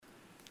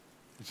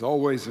It's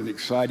always an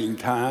exciting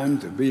time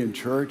to be in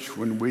church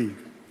when we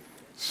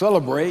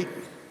celebrate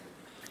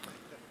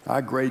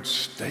our great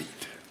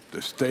state,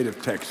 the state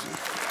of Texas.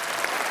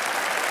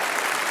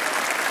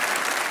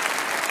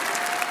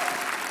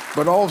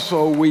 But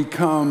also we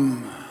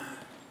come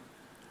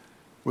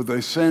with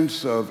a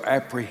sense of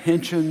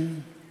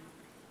apprehension,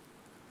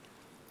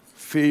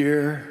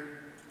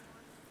 fear,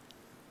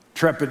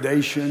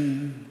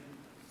 trepidation,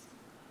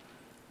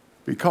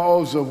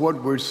 because of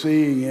what we're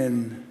seeing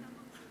in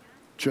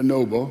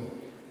Chernobyl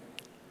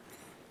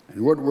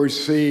and what we're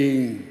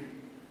seeing,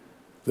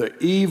 the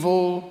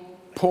evil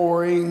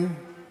pouring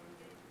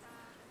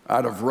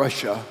out of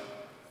Russia.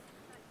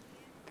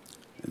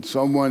 And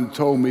someone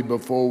told me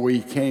before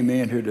we came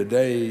in here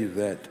today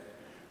that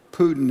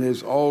Putin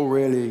is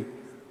already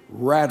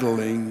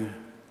rattling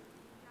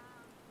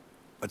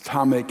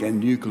atomic and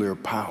nuclear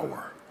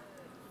power.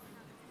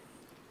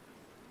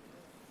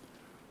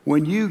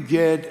 When you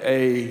get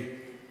a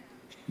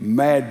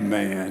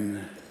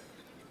madman,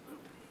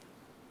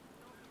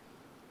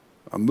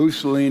 a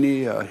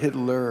Mussolini, a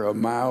Hitler, a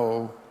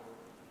Mao,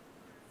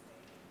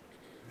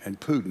 and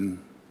Putin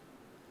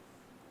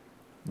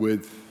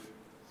with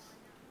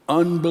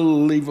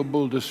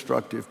unbelievable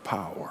destructive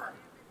power,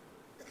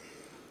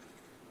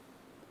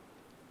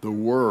 the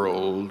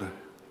world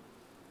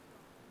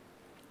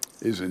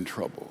is in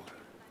trouble.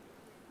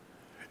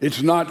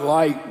 It's not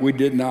like we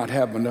did not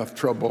have enough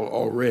trouble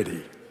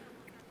already.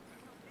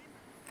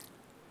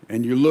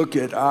 And you look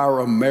at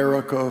our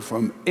America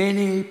from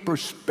any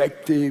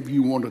perspective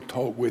you want to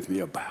talk with me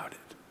about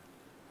it,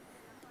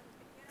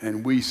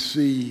 and we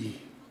see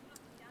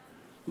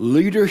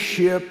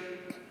leadership,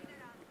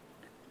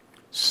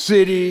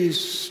 city,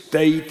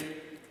 state,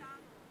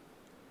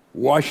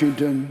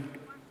 Washington,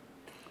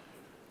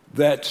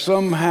 that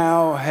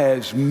somehow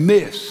has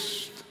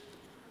missed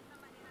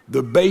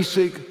the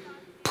basic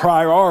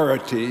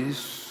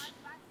priorities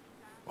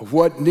of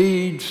what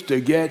needs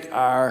to get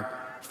our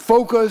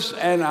focus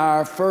and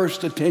our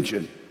first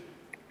attention.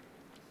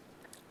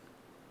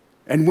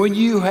 And when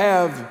you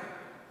have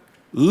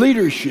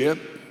leadership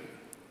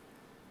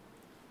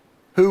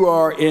who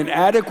are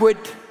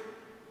inadequate,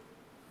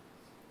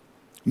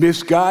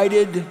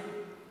 misguided,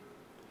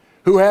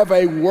 who have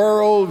a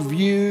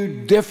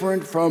worldview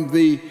different from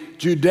the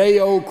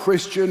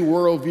Judeo-Christian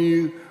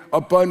worldview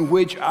upon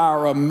which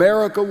our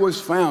America was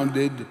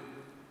founded,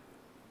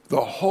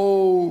 the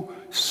whole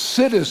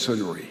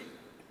citizenry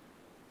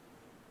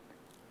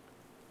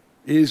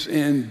is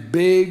in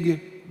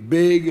big,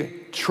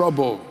 big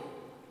trouble.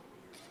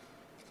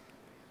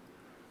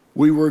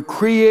 We were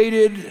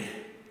created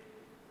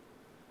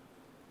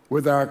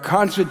with our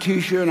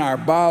Constitution, our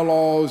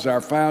bylaws,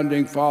 our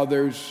founding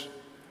fathers,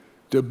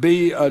 to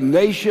be a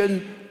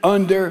nation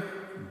under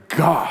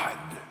God.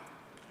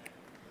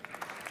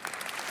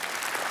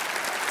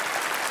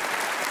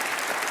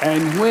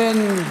 And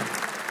when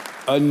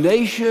a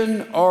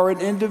nation or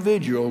an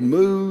individual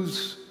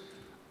moves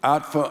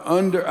out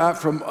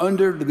from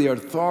under the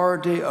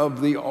authority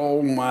of the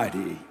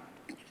Almighty,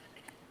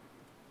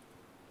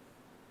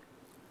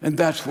 and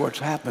that's what's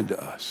happened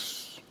to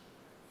us.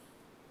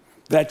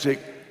 That's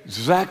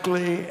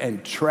exactly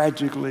and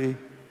tragically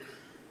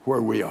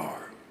where we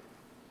are.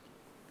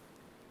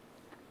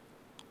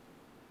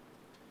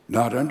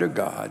 Not under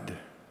God,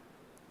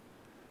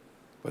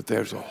 but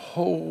there's a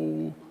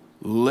whole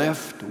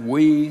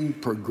left-wing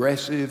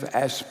progressive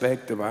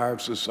aspect of our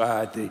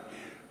society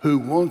who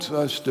wants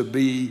us to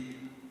be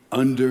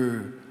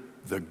under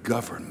the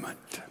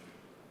government.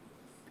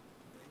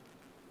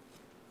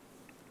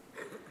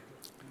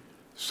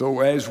 So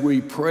as we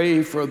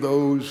pray for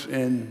those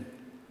in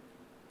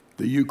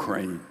the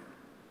Ukraine,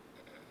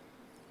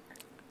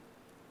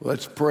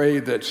 let's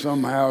pray that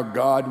somehow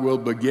God will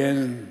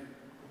begin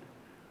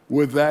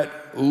with that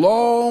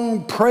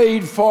long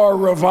prayed for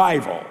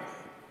revival.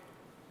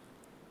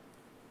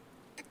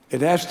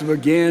 It has to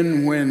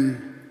begin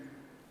when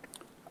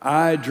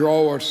I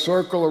draw a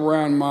circle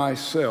around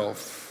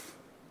myself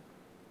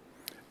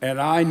and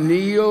I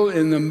kneel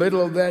in the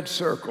middle of that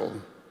circle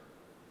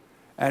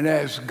and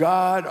ask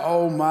God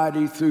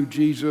Almighty through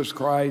Jesus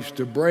Christ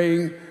to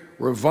bring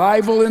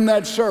revival in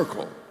that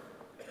circle.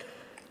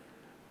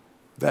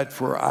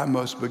 That's where I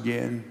must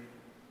begin,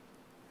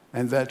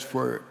 and that's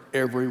where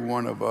every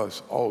one of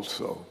us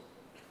also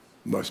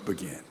must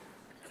begin.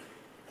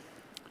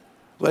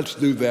 Let's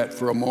do that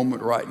for a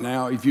moment right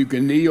now. If you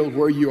can kneel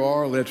where you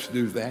are, let's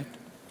do that.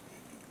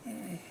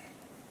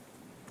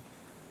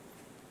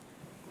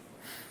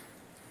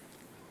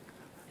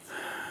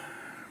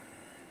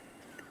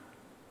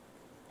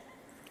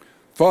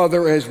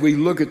 Father, as we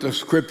look at the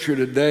scripture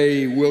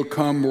today, we'll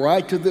come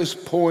right to this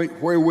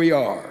point where we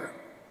are,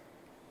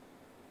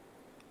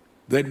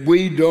 that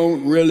we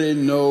don't really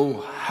know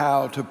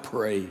how to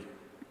pray.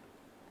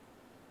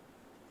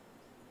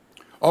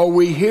 Are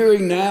we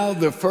hearing now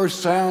the first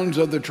sounds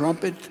of the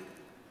trumpet?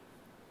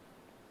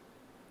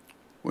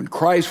 When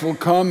Christ will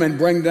come and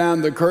bring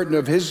down the curtain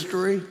of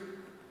history?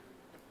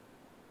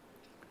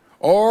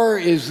 Or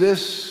is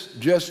this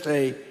just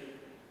a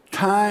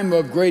time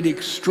of great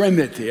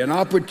extremity and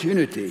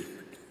opportunity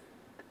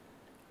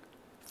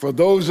for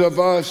those of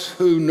us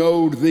who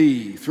know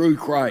Thee through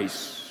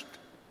Christ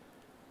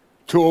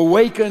to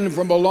awaken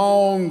from a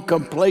long,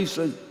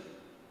 complacent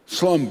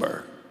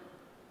slumber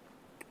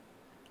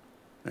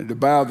and to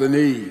bow the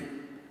knee,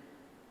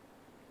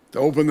 to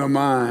open the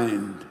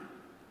mind,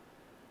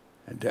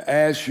 and to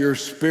ask your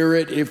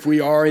Spirit, if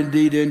we are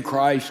indeed in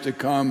Christ, to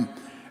come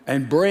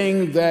and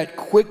bring that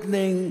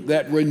quickening,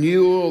 that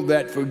renewal,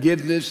 that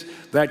forgiveness,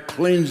 that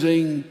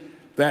cleansing,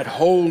 that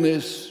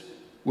wholeness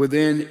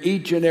within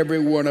each and every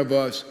one of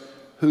us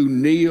who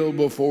kneel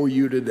before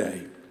you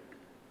today.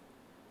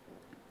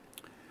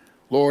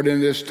 Lord,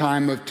 in this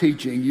time of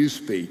teaching, you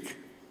speak.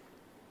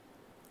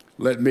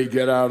 Let me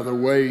get out of the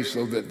way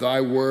so that thy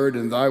word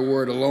and thy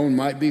word alone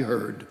might be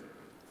heard.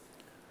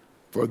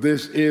 For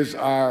this is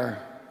our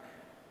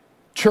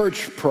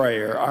church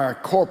prayer, our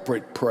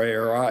corporate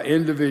prayer, our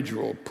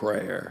individual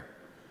prayer,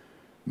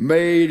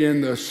 made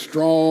in the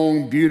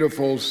strong,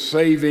 beautiful,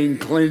 saving,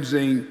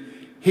 cleansing,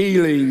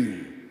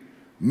 healing,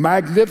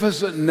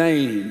 magnificent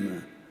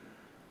name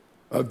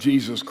of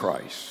Jesus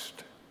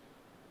Christ.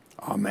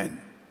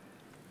 Amen.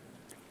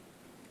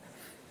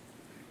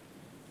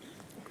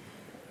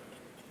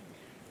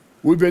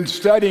 We've been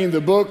studying the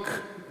book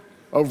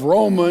of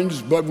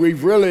Romans, but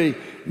we've really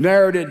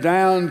narrowed it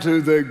down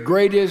to the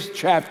greatest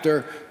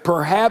chapter,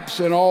 perhaps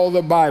in all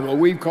the Bible.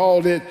 We've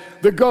called it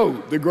the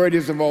GOAT, the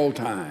greatest of all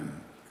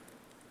time.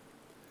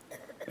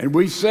 And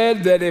we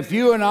said that if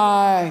you and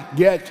I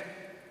get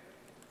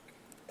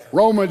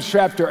Romans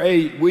chapter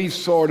 8, we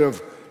sort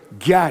of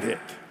got it.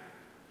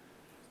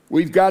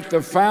 We've got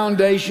the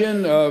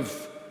foundation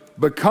of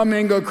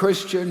becoming a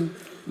Christian,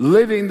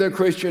 living the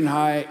Christian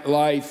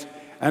life,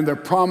 and the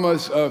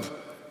promise of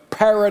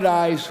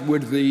paradise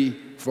with thee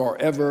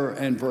forever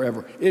and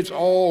forever. It's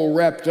all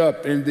wrapped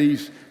up in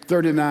these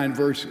 39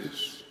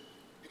 verses.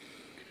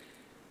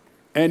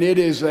 And it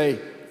is a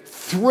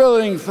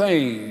thrilling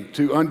thing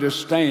to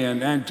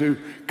understand and to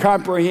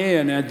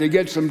comprehend and to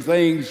get some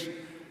things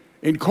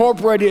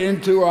incorporated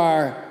into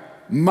our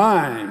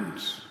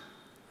minds.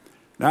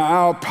 Now,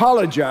 I'll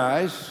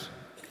apologize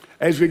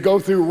as we go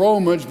through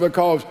Romans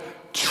because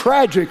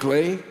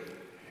tragically,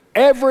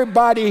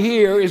 everybody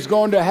here is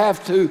going to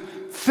have to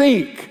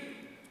think.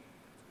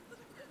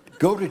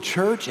 Go to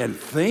church and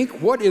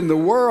think? What in the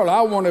world?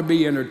 I want to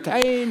be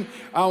entertained.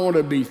 I want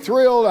to be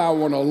thrilled. I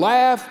want to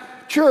laugh.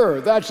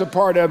 Sure, that's a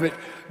part of it.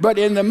 But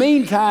in the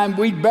meantime,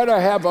 we'd better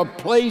have a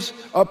place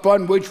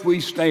upon which we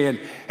stand.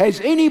 Has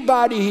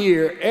anybody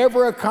here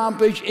ever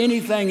accomplished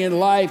anything in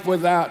life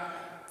without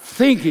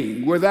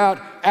thinking,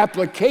 without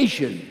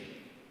application?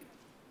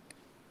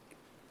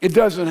 It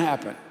doesn't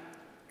happen.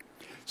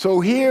 So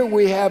here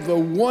we have the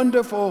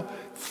wonderful,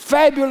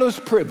 fabulous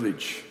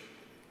privilege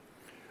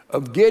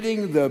of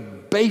getting the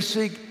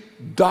basic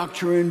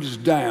doctrines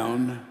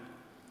down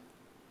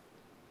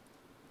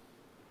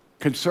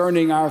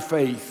concerning our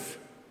faith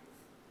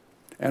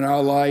and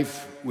our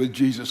life with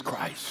Jesus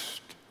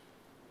Christ.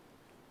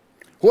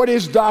 What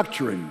is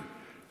doctrine?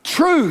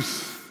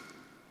 Truth.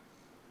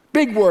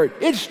 Big word.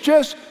 It's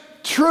just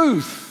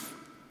truth.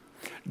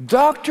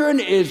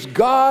 Doctrine is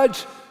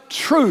God's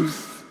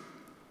truth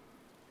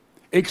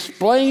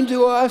explained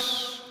to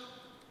us,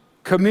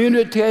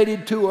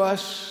 communicated to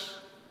us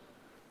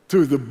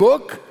through the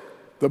book,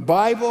 the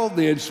Bible,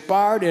 the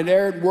inspired,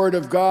 inerrant Word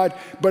of God,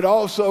 but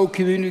also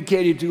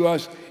communicated to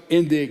us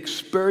in the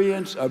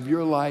experience of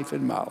your life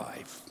and my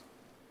life.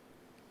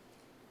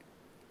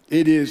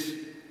 It is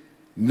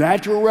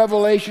natural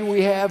revelation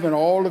we have in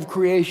all of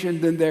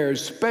creation, then there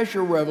is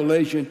special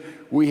revelation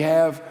we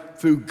have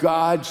through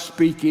God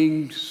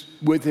speaking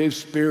with His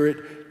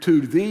Spirit to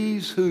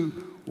these who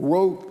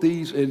wrote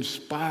these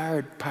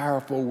inspired,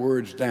 powerful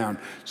words down.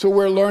 So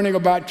we're learning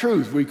about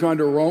truth. We come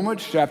to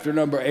Romans chapter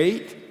number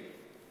 8.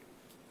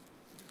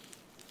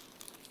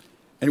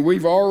 And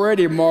we've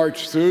already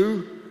marched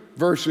through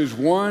verses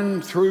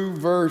 1 through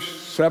verse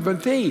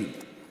 17.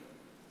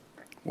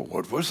 Well,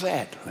 what was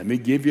that? Let me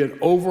give you an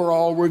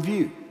overall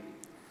review.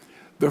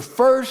 The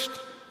first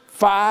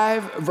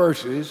 5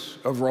 verses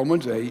of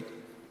Romans 8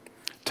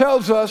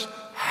 tells us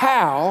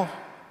how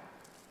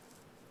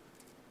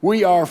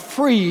we are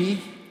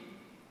free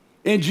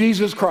in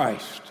Jesus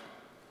Christ.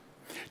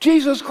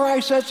 Jesus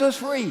Christ sets us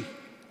free.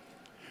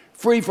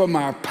 Free from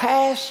our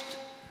past,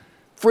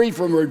 free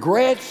from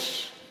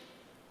regrets,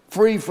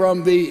 free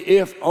from the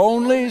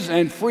if-onlys,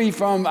 and free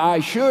from I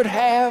should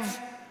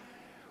have.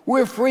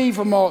 We're free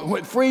from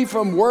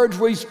words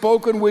we've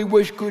spoken we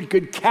wish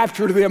could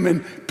capture them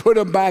and put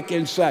them back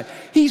inside.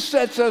 He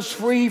sets us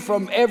free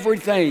from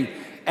everything.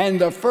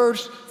 And the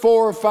first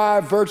 4 or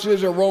 5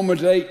 verses of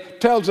Romans 8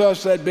 tells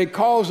us that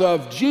because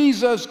of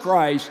Jesus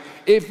Christ,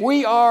 if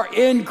we are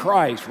in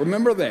Christ,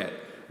 remember that,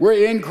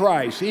 we're in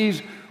Christ.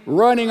 He's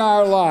running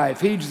our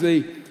life. He's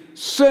the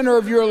center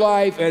of your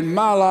life and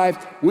my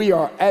life. We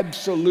are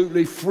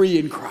absolutely free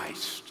in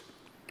Christ.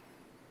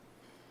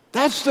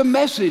 That's the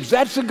message.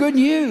 That's the good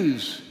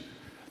news.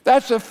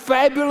 That's a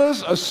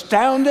fabulous,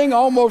 astounding,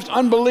 almost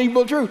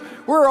unbelievable truth.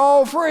 We're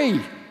all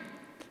free.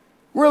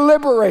 We're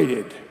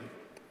liberated.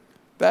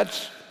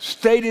 That's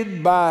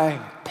stated by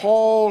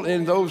Paul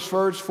in those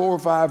first 4 or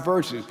 5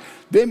 verses.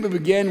 Then we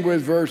begin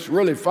with verse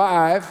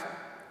 5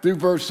 through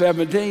verse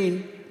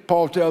 17.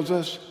 Paul tells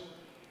us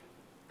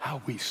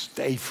how we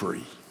stay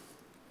free.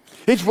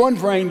 It's one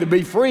thing to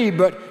be free,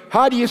 but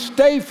how do you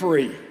stay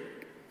free?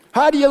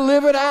 How do you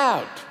live it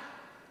out?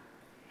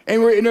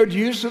 And we're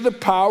introduced to the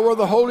power of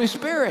the Holy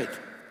Spirit.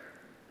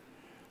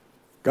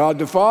 God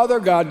the Father,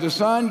 God the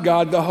Son,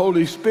 God the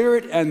Holy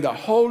Spirit, and the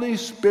Holy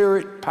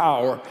Spirit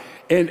power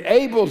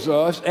enables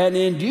us and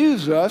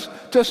endues us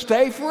to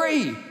stay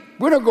free.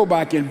 We don't go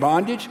back in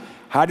bondage.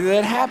 How did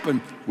that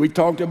happen? We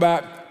talked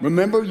about,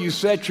 remember, you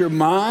set your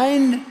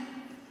mind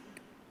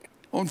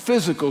on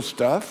physical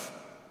stuff.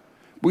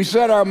 We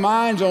set our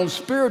minds on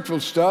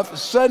spiritual stuff.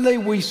 Suddenly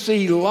we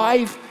see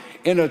life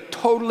in a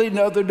totally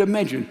another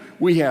dimension.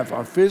 We have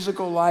our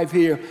physical life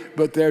here,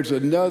 but there's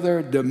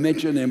another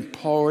dimension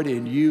employed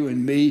in you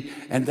and me,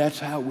 and that's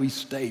how we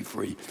stay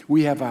free.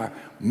 We have our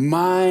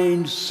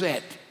mind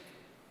set.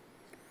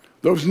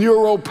 Those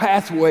neural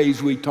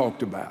pathways we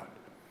talked about.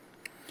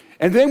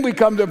 And then we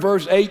come to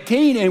verse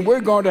 18, and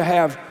we're going to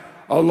have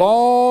a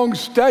long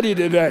study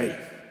today.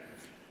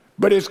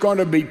 But it's going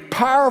to be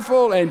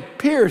powerful and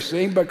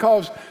piercing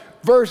because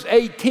verse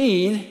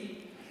 18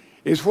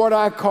 is what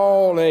I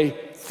call a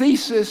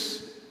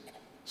thesis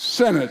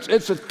sentence.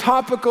 It's a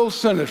topical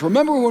sentence.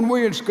 Remember when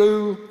we were in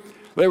school,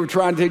 they were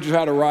trying to teach us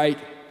how to write?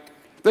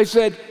 They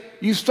said,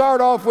 you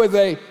start off with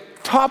a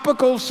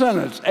topical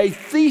sentence, a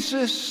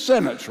thesis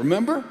sentence,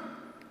 remember?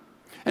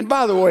 And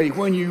by the way,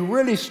 when you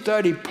really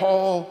study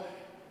Paul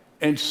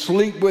and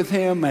sleep with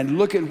him and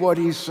look at what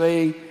he's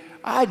saying,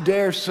 I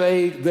dare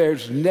say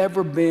there's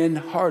never been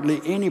hardly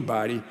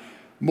anybody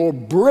more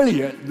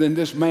brilliant than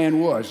this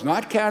man was.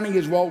 Not counting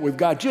his walk with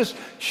God, just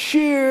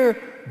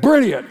sheer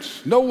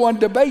brilliance. No one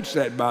debates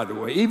that, by the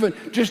way, even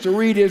just to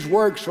read his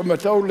works from a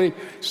totally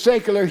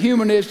secular,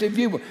 humanistic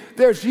view.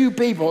 There's few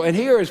people, and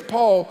here is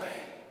Paul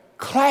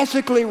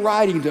classically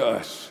writing to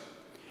us.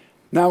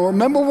 Now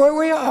remember where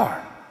we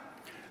are.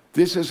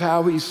 This is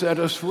how he set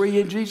us free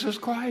in Jesus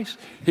Christ.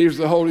 Here's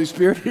the Holy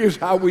Spirit. Here's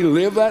how we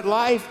live that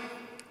life.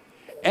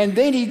 And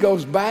then he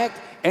goes back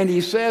and he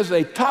says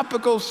a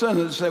topical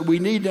sentence that we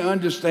need to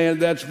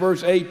understand. That's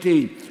verse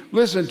 18.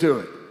 Listen to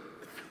it.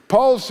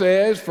 Paul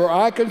says, for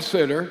I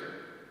consider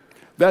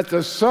that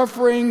the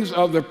sufferings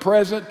of the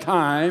present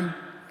time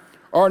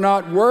are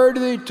not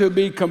worthy to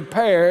be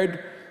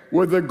compared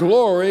with the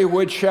glory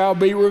which shall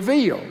be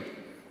revealed.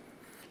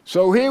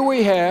 So here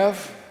we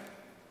have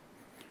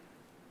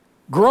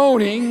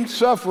groaning,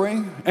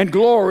 suffering, and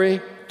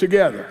glory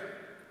together.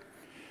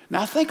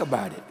 Now think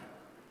about it.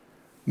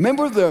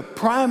 Remember, the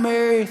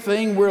primary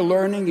thing we're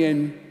learning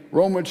in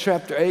Romans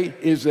chapter 8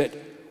 is that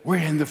we're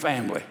in the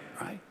family,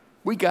 right?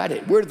 We got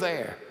it. We're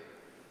there.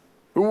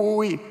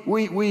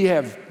 We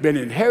have been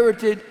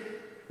inherited.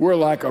 We're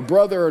like a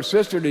brother or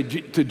sister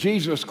to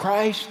Jesus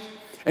Christ,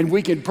 and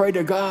we can pray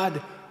to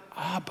God,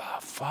 Abba,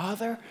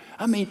 Father.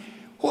 I mean,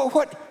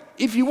 what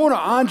if you want to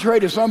entree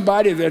to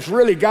somebody that's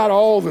really got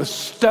all the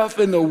stuff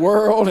in the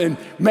world, and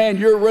man,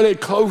 you're really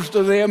close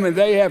to them, and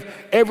they have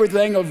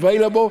everything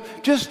available?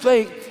 Just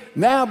think,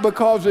 now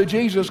because of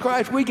Jesus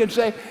Christ, we can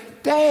say,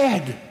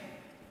 Dad,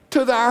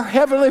 to our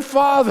Heavenly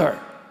Father.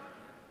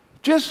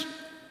 Just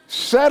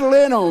settle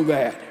in on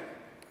that.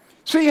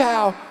 See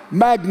how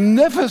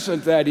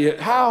magnificent that is,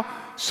 how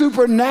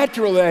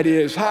supernatural that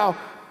is, how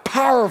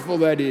powerful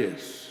that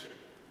is.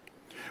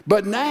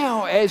 But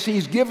now, as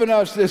he's given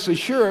us this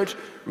assurance,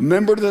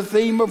 remember the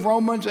theme of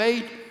Romans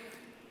 8?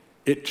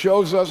 It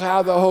shows us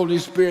how the Holy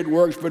Spirit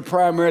works, but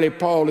primarily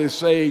Paul is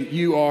saying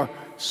you are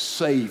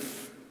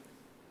safe.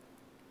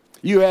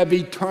 You have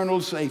eternal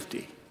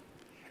safety.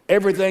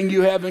 Everything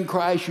you have in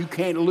Christ, you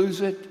can't lose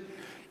it.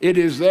 It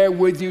is there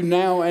with you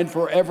now and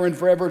forever and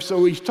forever.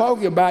 So he's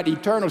talking about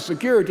eternal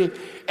security.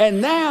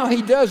 And now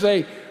he does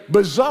a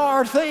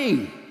bizarre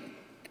thing.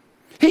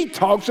 He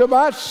talks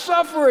about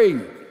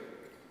suffering.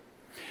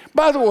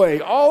 By the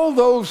way, all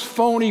those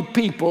phony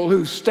people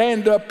who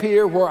stand up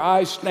here where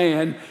I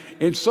stand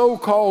in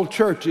so-called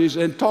churches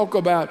and talk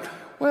about,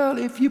 well,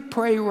 if you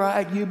pray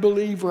right, you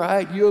believe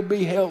right, you'll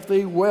be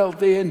healthy,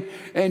 wealthy,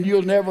 and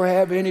you'll never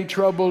have any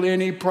trouble,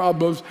 any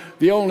problems.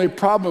 The only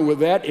problem with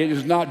that, it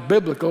is not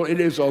biblical. It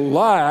is a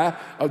lie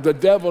of the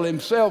devil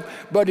himself,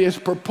 but it's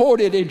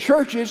purported in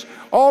churches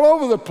all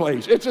over the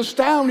place. It's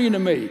astounding to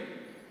me.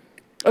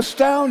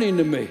 Astounding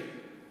to me.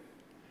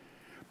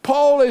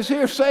 Paul is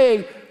here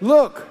saying,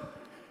 look,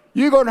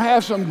 you're going to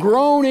have some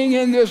groaning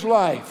in this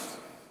life.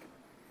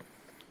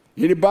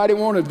 Anybody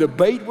want to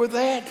debate with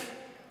that?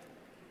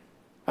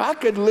 I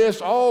could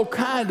list all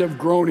kinds of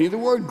groaning. The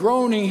word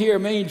groaning here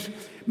means,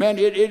 man,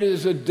 it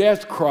is a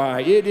death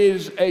cry. It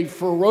is a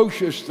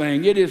ferocious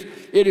thing. It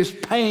is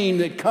pain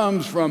that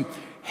comes from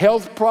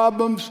health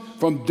problems,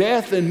 from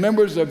death in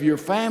members of your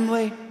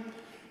family,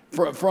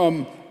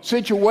 from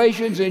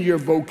situations in your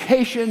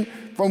vocation,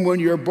 from when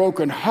you're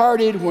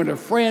brokenhearted, when a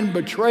friend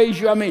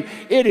betrays you. I mean,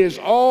 it is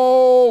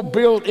all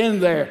built in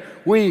there.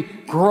 We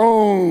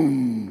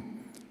groan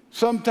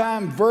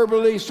sometime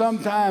verbally,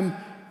 sometime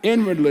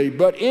inwardly.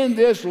 But in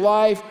this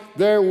life,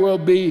 there will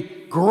be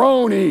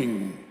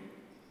groaning.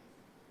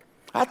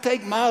 I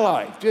take my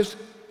life just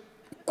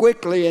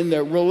quickly in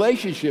the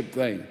relationship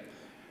thing.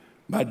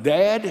 My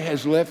dad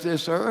has left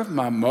this earth.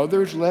 My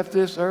mother's left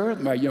this earth.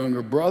 My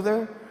younger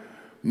brother,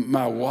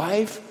 my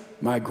wife,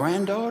 my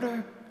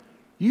granddaughter.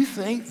 You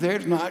think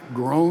there's not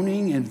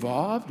groaning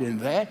involved in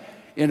that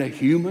in a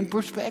human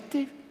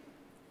perspective?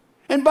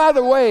 And by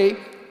the way,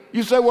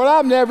 you say, well,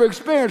 I've never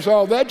experienced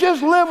all that.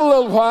 Just live a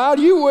little while,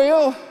 you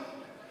will.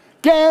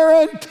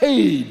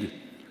 Guaranteed.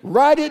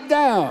 Write it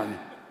down.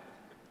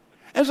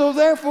 And so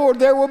therefore,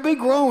 there will be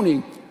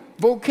groaning,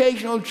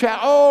 vocational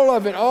challenge, all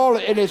of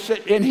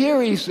it, and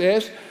here he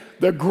says,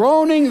 the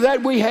groaning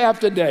that we have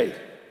today,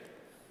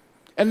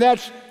 and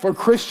that's for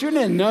Christian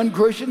and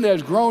non-Christian,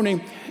 there's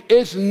groaning,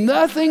 it's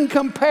nothing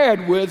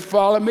compared with,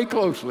 follow me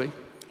closely,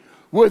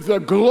 with the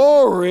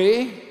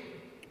glory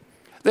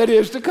that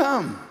is to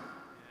come.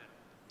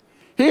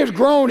 Here's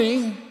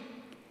groaning,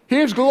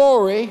 here's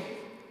glory,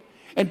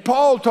 and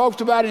Paul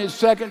talks about it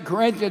in 2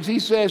 Corinthians. He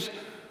says,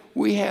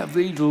 we have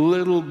these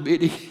little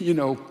bitty,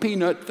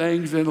 peanut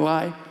things in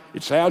life.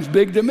 It sounds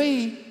big to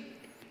me.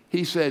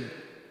 He said,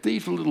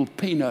 these little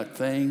peanut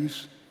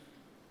things,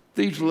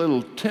 these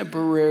little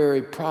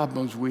temporary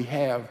problems we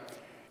have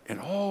in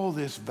all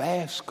this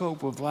vast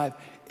scope of life,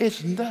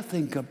 it's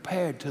nothing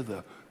compared to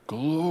the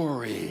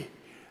glory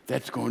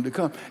that's going to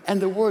come. And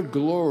the word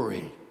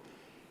glory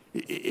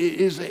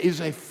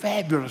is a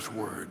fabulous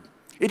word.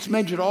 It's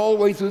mentioned all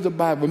the way through the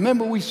Bible.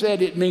 Remember we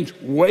said it means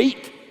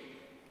weight?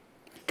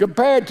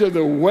 Compared to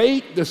the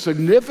weight, the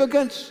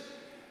significance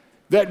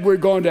that we're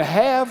going to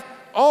have,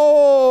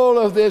 all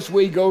of this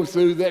we go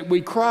through, that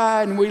we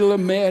cry and we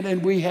lament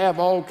and we have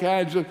all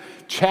kinds of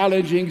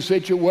challenging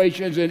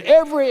situations in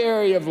every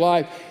area of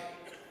life.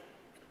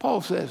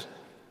 Paul says,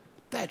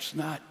 that's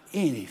not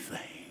anything.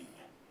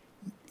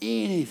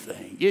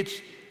 Anything. It's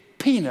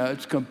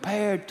peanuts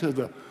compared to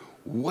the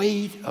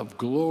weight of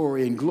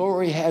glory. And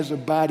glory has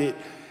about it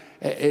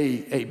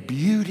a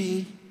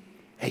beauty,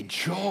 a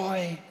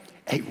joy,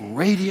 a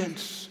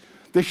radiance,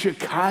 the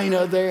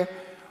Shekinah there.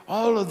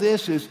 All of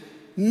this is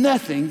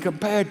nothing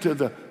compared to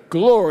the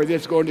glory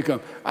that's going to come.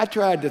 I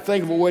tried to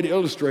think of a way to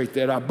illustrate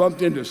that. I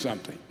bumped into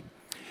something.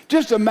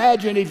 Just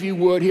imagine, if you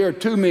would, here are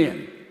two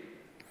men.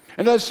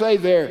 And let's say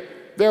they're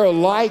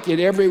alike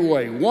in every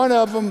way. One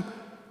of them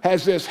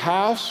has this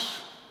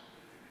house,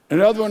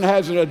 another one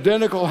has an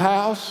identical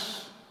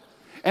house,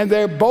 and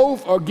they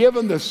both are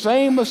given the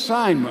same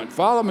assignment.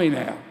 Follow me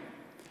now.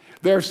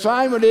 Their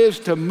assignment is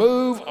to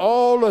move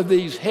all of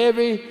these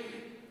heavy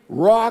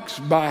rocks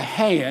by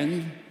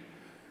hand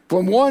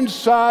from one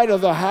side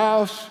of the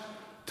house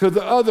to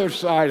the other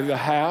side of the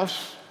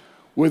house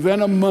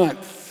within a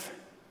month.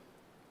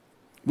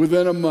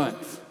 Within a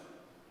month.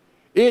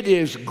 It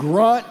is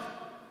grunt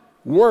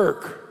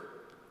work.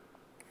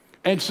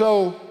 And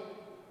so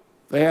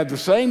they have the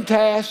same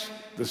task,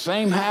 the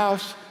same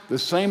house, the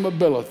same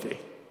ability.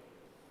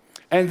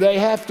 And they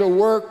have to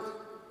work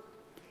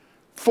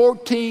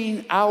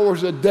 14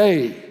 hours a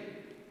day.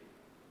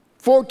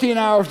 14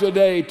 hours a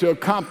day to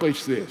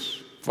accomplish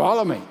this.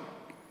 Follow me.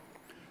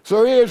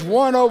 So here's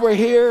one over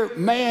here.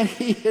 Man,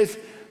 he is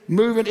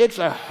moving. It's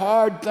a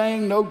hard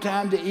thing. No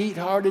time to eat,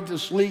 hard to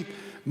sleep,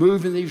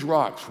 moving these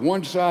rocks,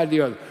 one side to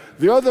the other.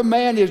 The other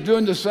man is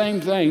doing the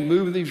same thing,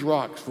 moving these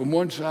rocks from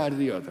one side to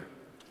the other.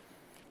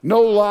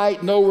 No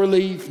light, no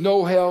relief,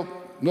 no help,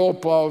 no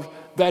applause.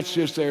 That's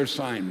just their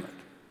assignment.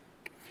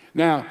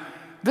 Now,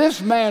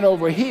 this man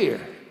over here,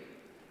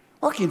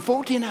 working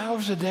 14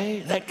 hours a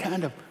day, that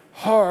kind of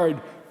hard,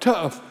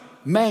 tough,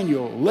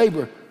 manual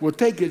labor will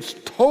take its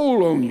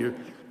toll on you.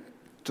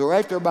 So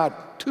after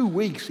about 2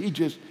 weeks, he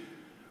just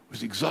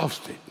was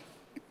exhausted.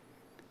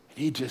 And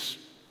he just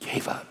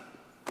gave up.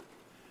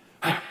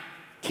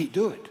 Can't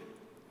do it.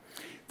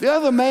 The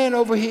other man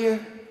over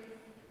here,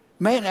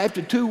 man,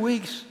 after 2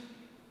 weeks,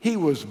 he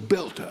was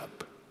built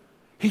up.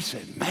 He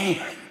said,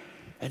 man,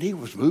 and he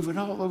was moving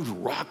all those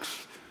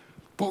rocks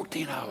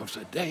 14 hours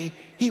a day.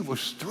 He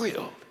was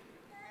thrilled.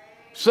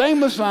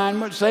 Same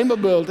assignment, same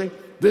ability.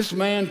 This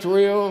man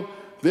thrilled.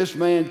 This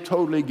man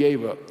totally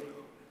gave up.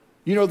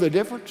 You know the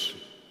difference?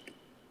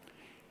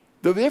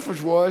 The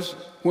difference was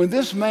when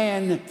this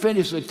man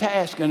finished the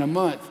task in a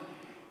month,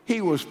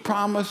 he was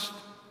promised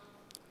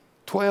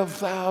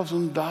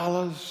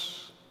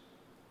 $12,000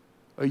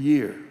 a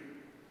year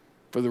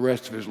for the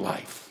rest of his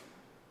life.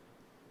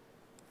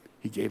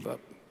 He gave up.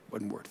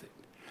 Wasn't worth it.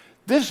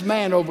 This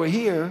man over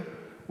here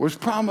was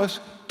promised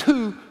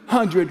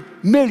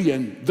 $200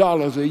 million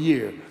a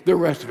year the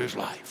rest of his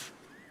life.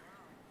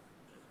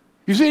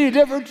 You see the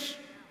difference?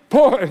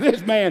 Boy,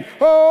 this man,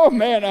 oh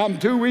man, I'm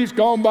 2 weeks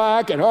gone by,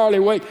 I can hardly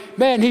wait.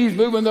 Man, he's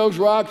moving those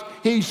rocks,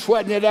 he's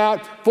sweating it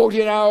out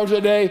 14 hours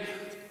a day,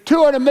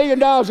 $200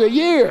 million a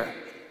year.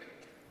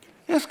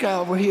 This guy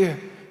over here,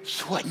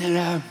 sweating it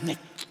out,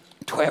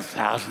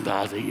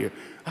 $12,000 a year.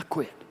 I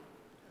quit.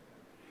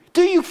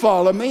 Do you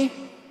follow me?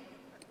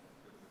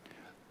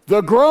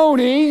 The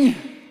groaning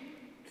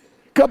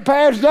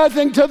compares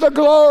nothing to the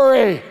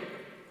glory.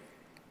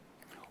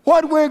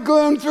 What we're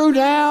going through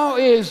now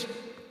is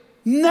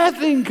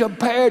nothing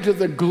compared to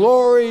the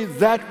glory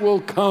that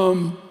will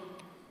come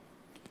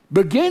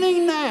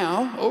beginning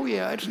now. Oh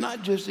yeah, it's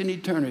not just in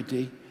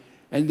eternity.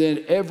 And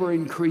then ever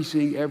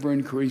increasing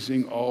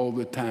all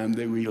the time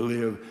that we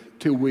live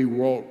till we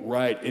walk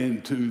right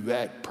into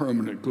that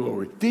permanent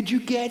glory. Did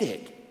you get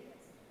it?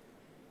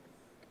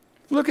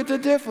 Look at the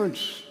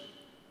difference.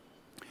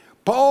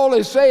 Paul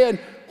is saying,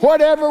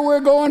 whatever we're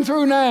going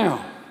through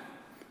now,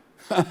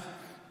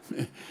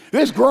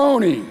 this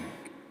groaning,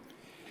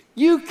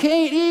 you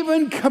can't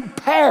even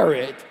compare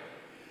it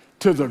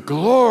to the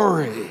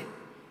glory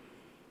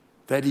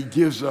that he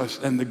gives us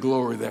and the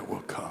glory that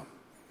will come.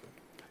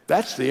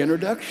 That's the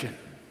introduction.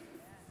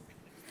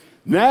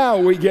 Now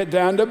we get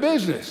down to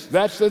business.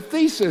 That's the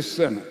thesis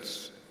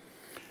sentence.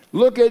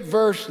 Look at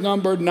verse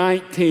number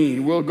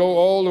 19. We'll go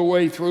all the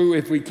way through,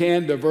 if we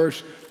can, to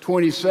verse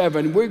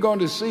 27. We're going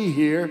to see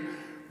here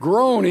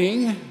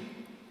groaning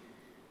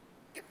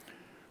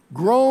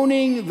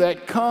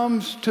that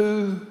comes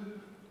to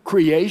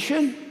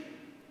creation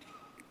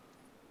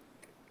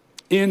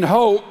in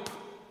hope.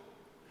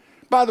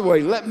 By the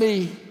way, let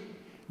me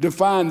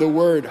define the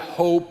word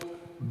hope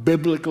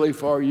biblically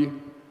for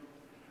you.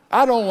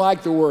 I don't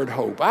like the word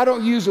hope. I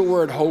don't use the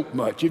word hope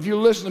much. If you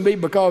listen to me,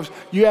 because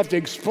you have to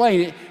explain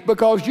it,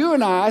 because you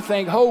and I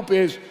think hope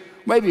is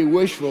maybe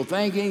wishful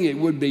thinking. It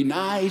would be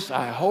nice,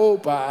 I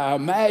hope, I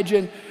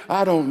imagine,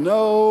 I don't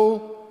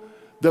know.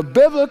 The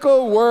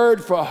biblical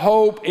word for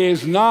hope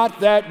is not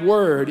that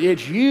word.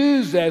 It's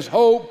used as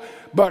hope,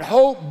 but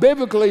hope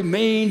biblically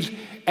means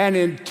an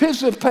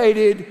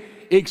anticipated,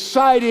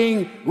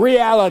 exciting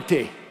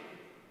reality.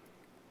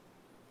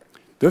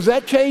 Does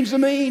that change the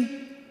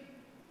meaning?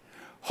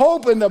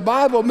 Hope in the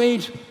Bible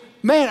means,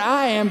 man,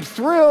 I am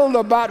thrilled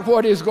about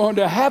what is going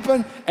to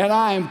happen, and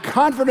I am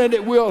confident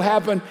it will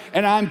happen,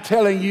 and I'm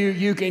telling you,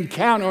 you can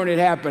count on it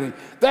happening.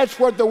 That's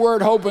what the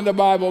word hope in the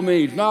Bible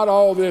means, not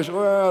all this,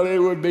 well, it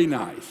would be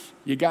nice.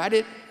 You got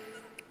it?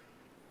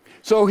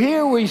 So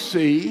here we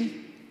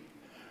see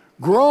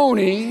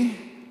groaning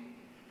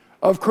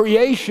of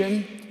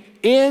creation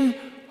in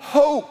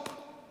hope.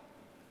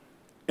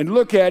 And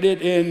look at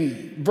it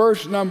in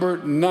verse number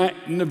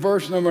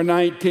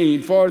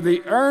 19. For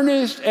the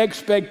earnest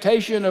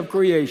expectation of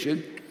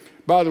creation,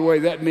 by the way,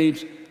 that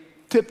means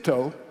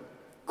tiptoe.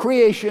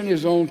 Creation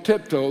is on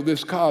tiptoe,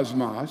 this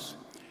cosmos,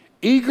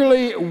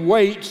 eagerly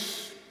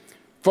waits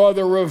for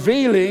the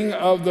revealing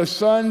of the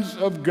sons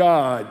of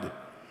God.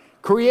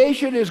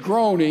 Creation is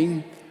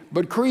groaning,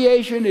 but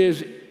creation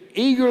is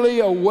eagerly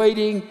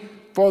awaiting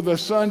for the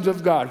sons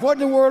of God. What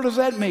in the world does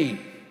that mean?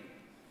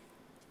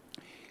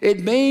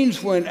 It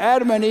means when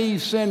Adam and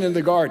Eve sinned in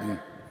the garden,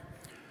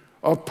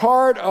 a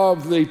part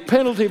of the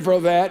penalty for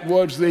that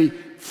was the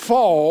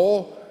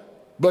fall,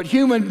 but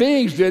human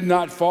beings did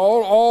not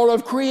fall. All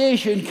of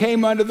creation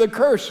came under the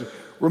curse.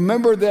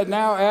 Remember that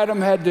now Adam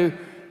had to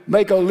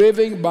make a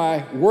living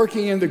by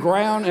working in the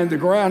ground, and the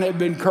ground had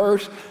been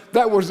cursed.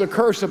 That was the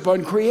curse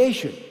upon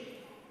creation.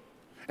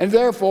 And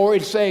therefore,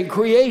 it's saying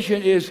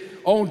creation is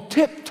on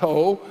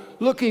tiptoe,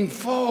 looking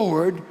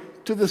forward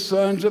to the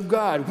sons of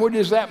God. What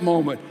is that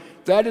moment?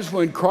 That is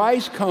when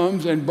Christ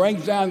comes and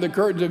brings down the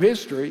curtains of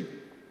history,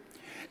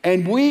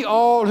 and we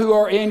all who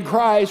are in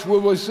Christ will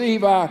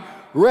receive our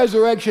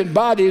resurrection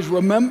bodies.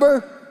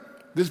 Remember,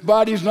 this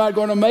body's not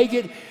going to make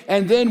it,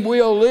 and then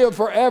we'll live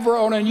forever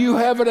on a new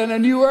heaven and a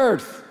new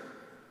earth,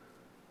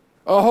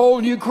 a whole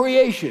new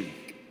creation.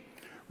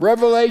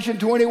 Revelation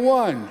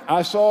 21,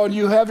 I saw a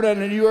new heaven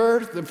and a new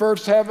earth. The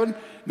first heaven,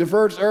 the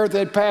first earth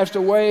had passed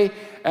away,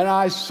 and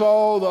I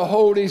saw the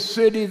holy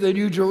city, the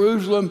New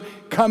Jerusalem,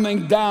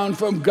 coming down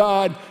from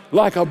God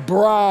like a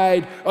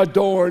bride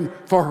adorned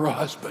for her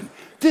husband.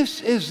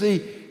 This is the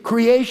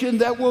creation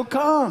that will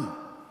come.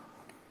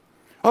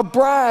 A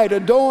bride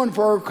adorned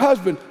for her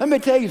husband. Let me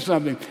tell you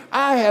something.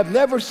 I have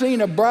never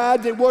seen a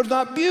bride that was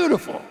not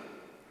beautiful.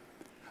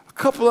 A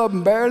couple of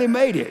them barely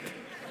made it.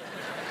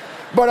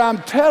 But I'm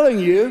telling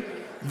you,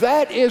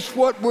 that is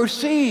what we're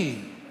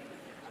seeing.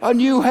 A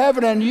new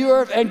heaven and new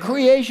earth, and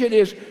creation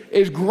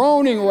is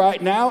groaning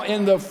right now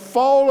in the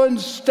fallen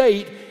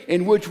state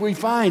in which we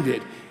find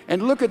it.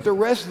 And look at the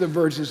rest of the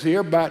verses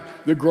here about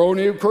the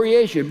groaning of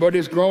creation. But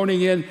it's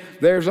groaning in,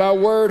 there's our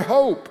word,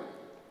 hope.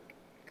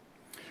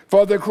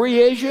 For the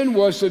creation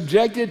was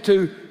subjected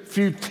to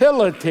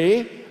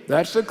futility,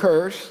 that's the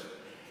curse,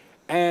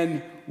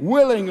 and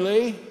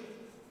willingly,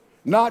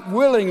 not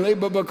willingly,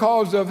 but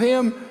because of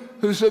him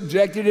who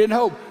subjected it in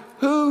hope.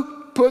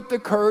 Who put the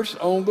curse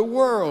on the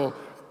world?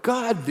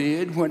 God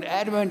did when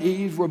Adam and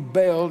Eve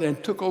rebelled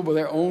and took over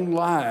their own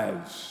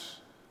lives.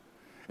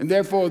 And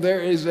therefore, there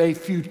is a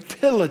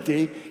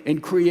futility in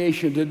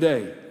creation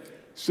today.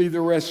 See the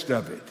rest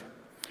of it.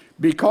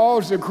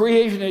 Because the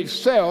creation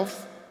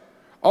itself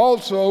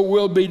also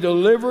will be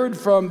delivered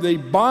from the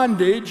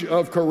bondage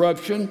of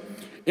corruption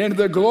into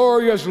the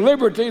glorious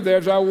liberty,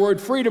 there's our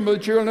word, freedom of the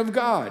children of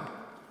God.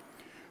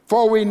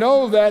 For we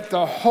know that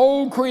the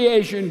whole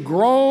creation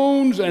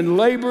groans and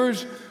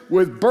labors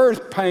with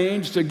birth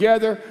pains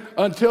together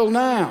until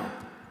now.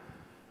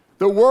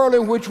 The world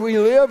in which we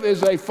live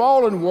is a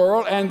fallen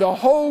world, and the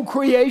whole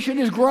creation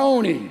is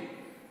groaning.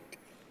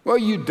 Well,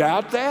 you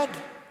doubt that?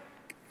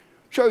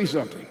 Show you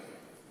something.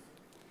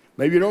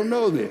 Maybe you don't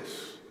know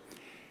this.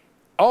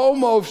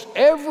 Almost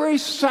every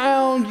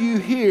sound you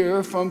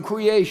hear from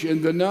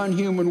creation, the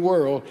non-human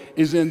world,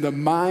 is in the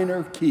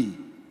minor key.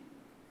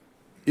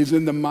 Is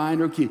in the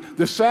minor key.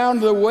 The sound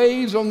of the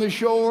waves on the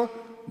shore,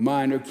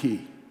 minor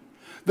key.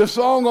 The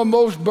song of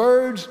most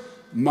birds,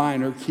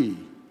 minor key.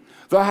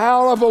 The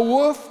howl of a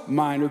wolf,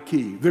 minor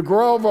key. The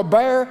growl of a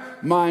bear,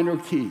 minor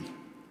key.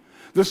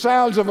 The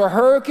sounds of a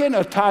hurricane,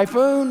 a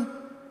typhoon,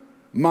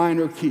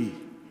 minor key.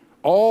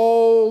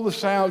 All the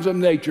sounds of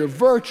nature,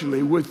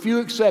 virtually, with few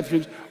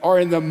exceptions, are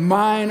in the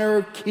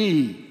minor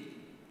key.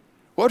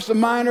 What's the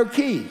minor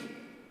key?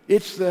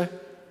 It's the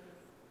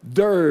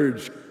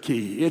dirge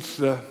key. It's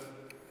the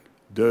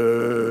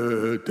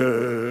da,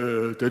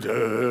 da, da,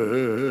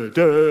 da,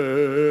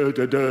 da,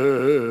 da,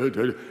 da,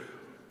 da.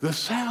 The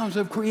sounds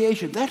of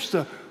creation. That's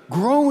the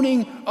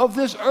groaning of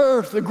this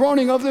earth, the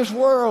groaning of this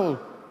world.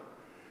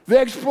 The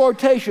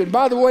exploitation.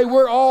 By the way,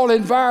 we're all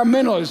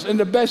environmentalists in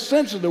the best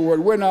sense of the word.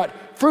 We're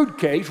not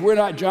fruitcakes. We're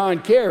not John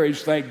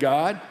Kerry's, thank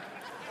God.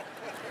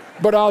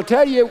 But I'll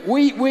tell you,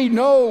 we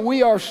know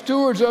we are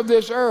stewards of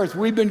this earth.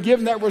 We've been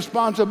given that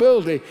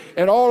responsibility,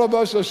 and all of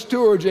us are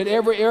stewards in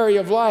every area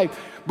of life.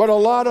 But a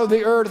lot of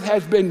the earth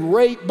has been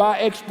raped by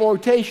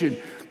exploitation.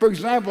 For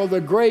example,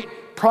 the great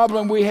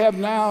problem we have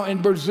now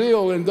in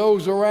Brazil and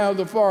those around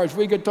the forest.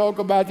 We could talk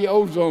about the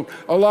ozone,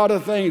 a lot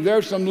of things.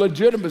 There's some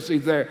legitimacy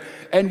there.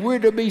 And we're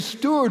to be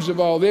stewards of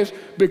all this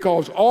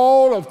because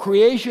all of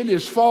creation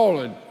is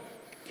fallen.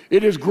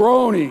 It is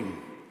groaning.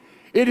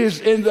 It is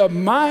in the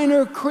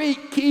minor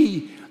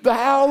key, the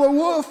howl of a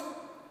wolf.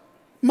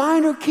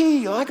 Minor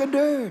key, like a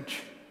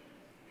dirge.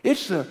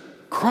 It's the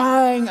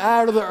crying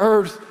out of the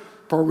earth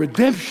for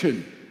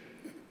redemption,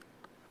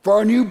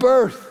 for a new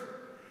birth.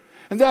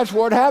 And that's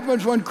what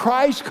happens when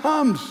Christ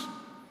comes.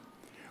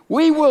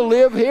 We will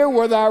live here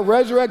with our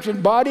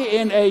resurrection body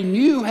in a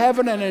new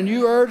heaven and a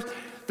new earth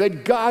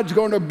that God's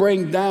going to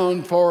bring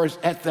down for us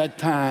at that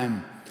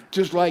time,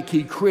 just like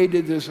He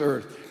created this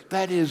earth.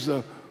 That is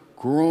the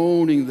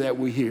groaning that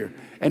we hear.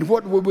 And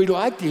what would we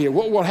like to hear?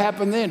 What will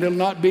happen then? It'll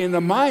not be in the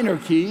minor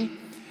key.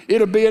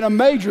 It'll be in a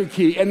major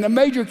key. And the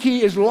major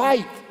key is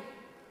light.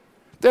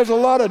 There's a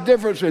lot of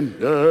difference in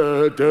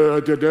da, da,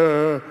 da,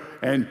 da,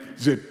 and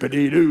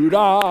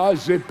zippity-doo-dah,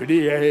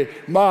 zippity-ay,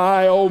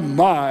 my, oh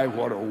my,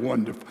 what a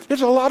wonderful.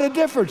 There's a lot of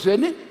difference,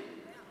 isn't it?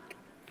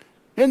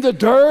 In the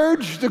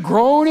dirge, the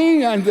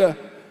groaning, and the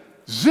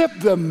zip,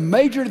 the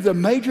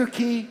major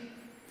key.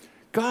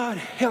 God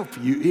help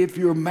you if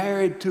you're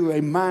married to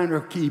a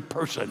minor key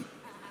person.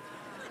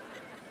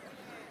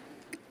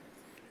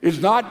 It's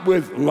not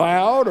with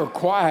loud or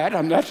quiet,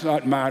 that's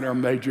not minor or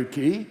major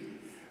key,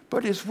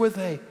 but it's with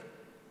a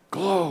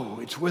glow.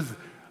 It's with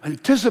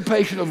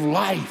anticipation of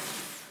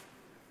life.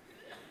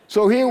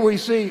 So here we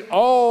see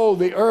all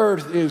the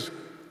earth is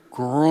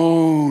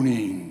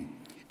groaning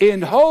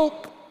in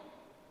hope.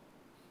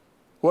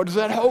 What does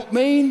that hope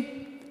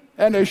mean?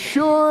 An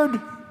assured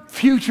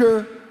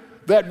future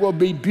that will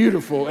be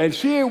beautiful. And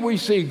here we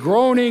see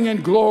groaning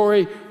and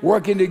glory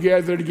working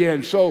together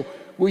again. So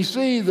we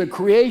see the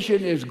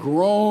creation is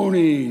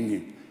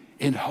groaning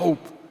in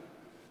hope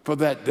for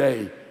that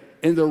day,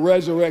 in the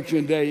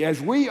resurrection day. As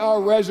we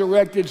are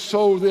resurrected,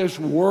 so this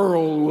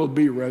world will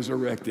be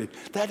resurrected.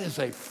 That is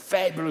a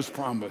fabulous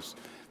promise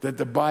that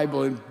the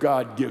Bible and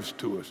God gives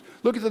to us.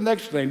 Look at the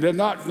next thing. That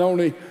not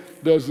only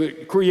does the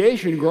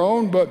creation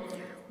groan, but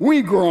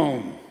we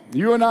groan.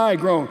 You and I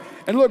groan.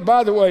 And look,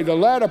 by the way, the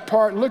latter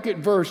part, look at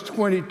verse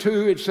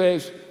 22. It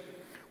says,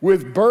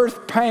 with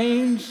birth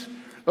pains.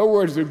 In other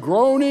words, the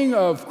groaning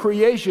of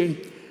creation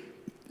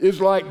is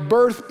like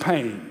birth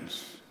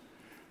pains.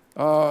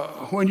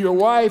 When your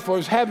wife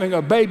was having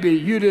a baby,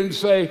 you didn't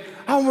say,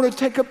 I want to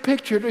take a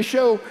picture to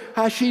show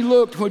how she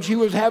looked when she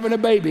was having a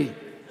baby.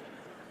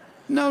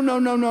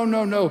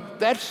 No.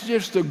 That's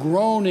just the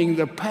groaning,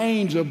 the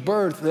pains of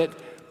birth that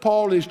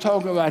Paul is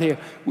talking about here.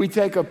 We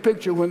take a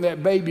picture when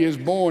that baby is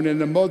born in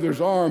the mother's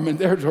arm, and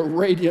there's a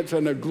radiance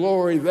and a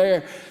glory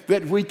there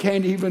that we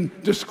can't even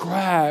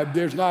describe.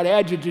 There's not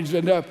adjectives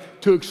enough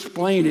to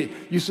explain it.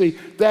 You see,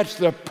 that's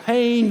the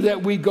pain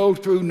that we go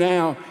through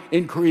now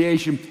in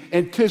creation,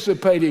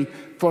 anticipating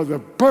for the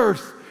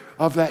birth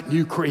of that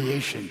new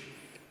creation,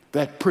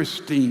 that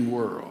pristine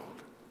world.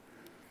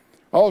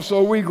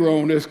 Also, we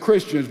groan as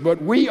Christians,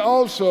 but we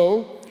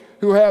also,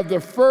 who have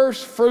the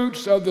first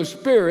fruits of the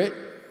Spirit,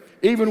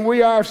 even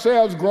we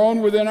ourselves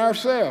groan within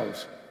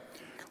ourselves.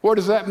 What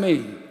does that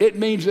mean? It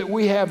means that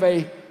we have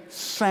a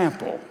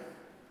sample.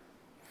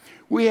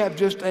 We have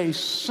just a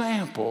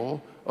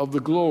sample of the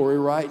glory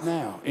right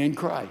now in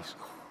Christ.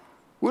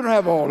 We don't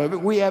have all of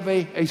it. We have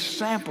a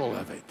sample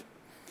of it.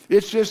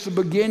 It's just the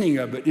beginning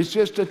of it. It's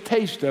just a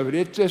taste of it.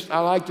 It's just, I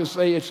like to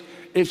say,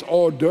 it's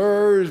hors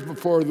d'oeuvres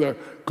before the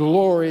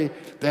glory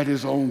that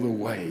is on the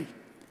way.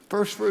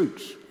 First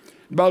fruits.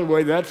 By the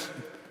way, that's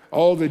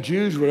All the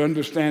Jews would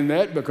understand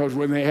that, because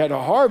when they had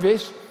a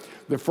harvest,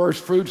 the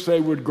first fruits they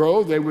would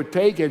grow, they would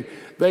take and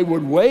they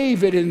would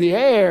wave it in the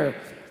air.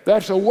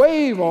 That's a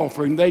wave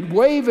offering. They'd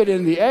wave it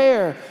in the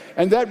air,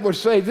 and that would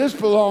say, this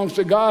belongs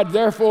to God,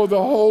 therefore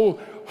the whole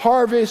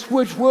harvest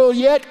which will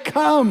yet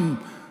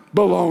come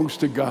belongs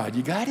to God.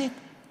 You got it?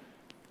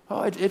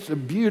 Oh, it's a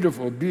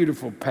beautiful,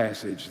 beautiful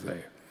passage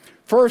there.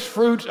 First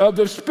fruits of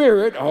the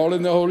Spirit, all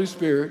in the Holy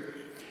Spirit,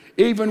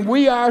 even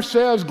we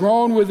ourselves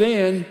grown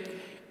within,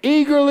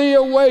 eagerly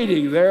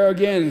awaiting, there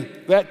again,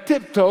 that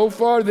tiptoe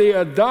for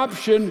the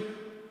adoption.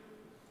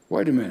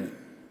 Wait a minute.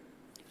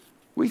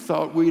 We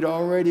thought we'd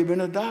already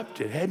been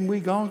adopted. Hadn't we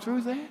gone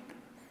through that?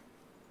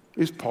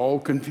 Is Paul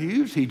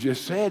confused? He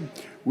just said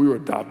we were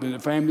adopted in the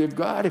family of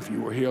God, if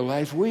you were here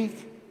last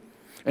week.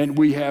 And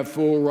we have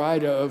full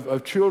right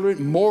of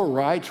children, more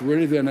rights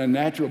really than a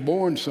natural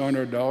born son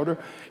or daughter.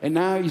 And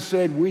now he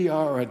said we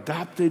are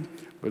adopted,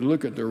 but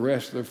look at the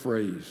rest of the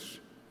phrase.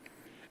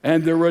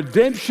 And the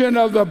redemption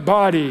of the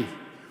body,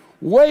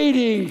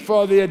 waiting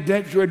for the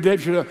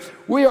redemption of,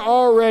 we are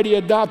already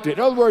adopted. In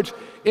other words,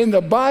 in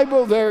the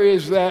Bible there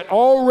is that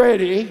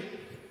already,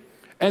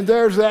 and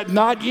there's that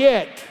not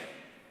yet.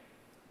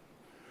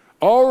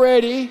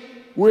 Already,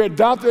 we're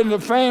adopted in the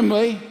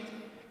family,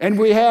 and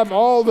we have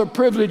all the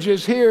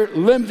privileges here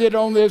limited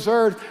on this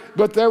earth,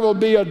 but there will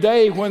be a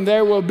day when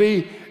there will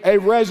be a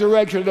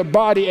resurrection of the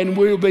body, and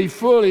we will be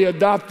fully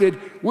adopted.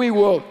 We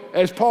will,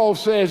 as Paul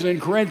says in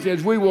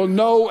Corinthians, we will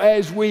know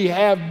as we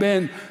have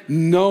been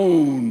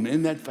known.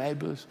 Isn't that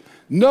fabulous?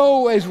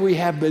 Know as we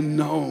have been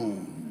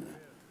known.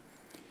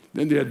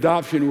 Then the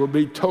adoption will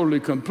be totally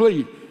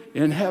complete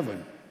in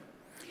heaven.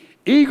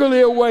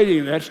 Eagerly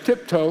awaiting, that's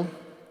tiptoe,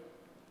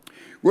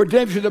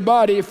 redemption of the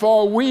body,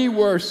 for we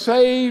were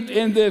saved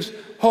in this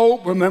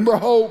hope. Remember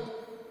hope,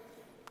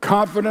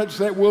 confidence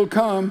that will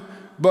come,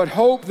 but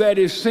hope that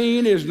is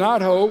seen is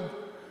not hope.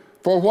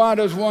 For why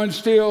does one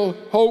still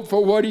hope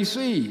for what he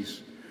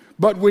sees?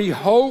 But we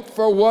hope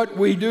for what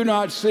we do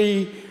not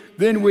see,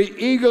 then we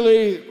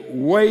eagerly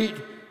wait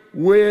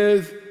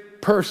with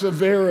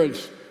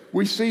perseverance.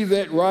 We see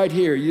that right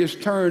here. You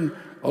just turn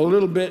a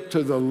little bit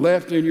to the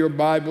left in your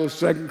Bible,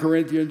 2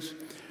 Corinthians.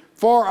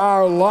 For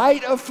our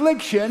light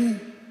affliction,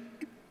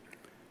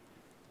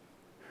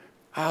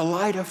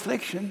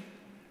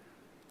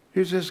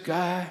 here's this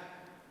guy,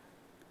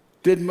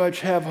 didn't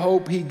much have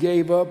hope, he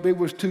gave up, it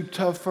was too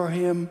tough for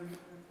him.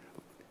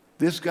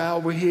 This guy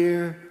over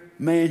here,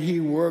 man, he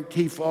worked,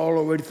 he fought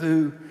all the way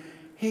through.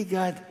 He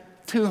got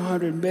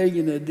 $200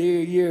 million a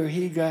year,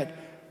 he got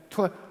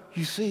 12.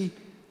 You see,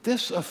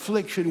 this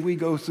affliction we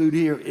go through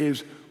here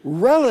is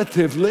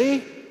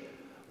relatively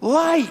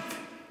light.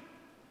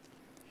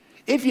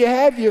 If you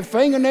have your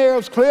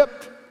fingernails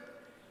clipped,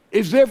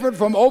 it's different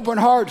from open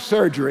heart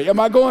surgery. Am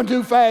I going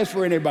too fast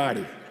for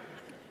anybody?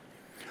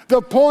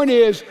 The point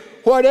is,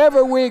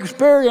 whatever we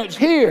experience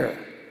here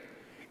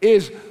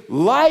is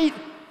light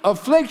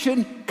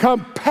affliction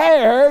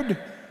compared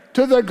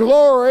to the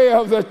glory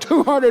of the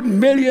 200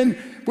 million,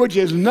 which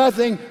is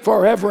nothing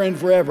forever and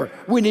forever.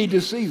 We need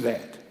to see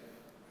that.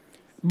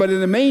 But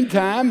in the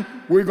meantime,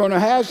 we're going to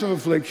have some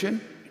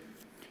affliction.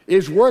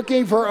 It's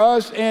working for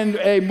us in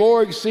a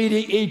more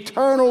exceeding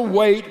eternal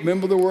weight.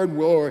 Remember the word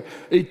glory,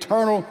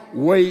 eternal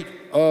weight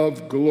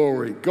of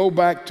glory. Go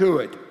back to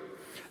it.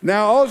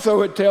 Now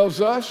also it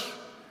tells us,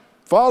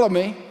 follow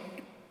me,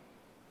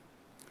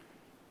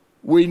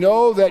 we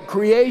know that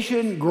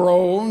creation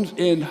groans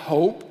in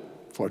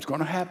hope for what's going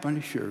to happen,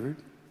 assured.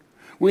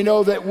 We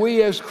know that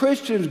we as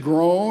Christians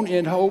groan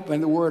in hope,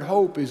 and the word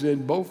hope is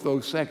in both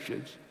those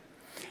sections.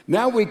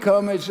 Now we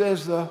come, it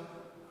says the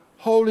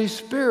Holy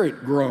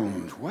Spirit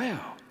groans.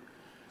 Wow.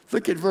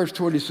 Look at verse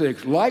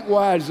 26.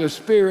 Likewise, the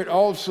Spirit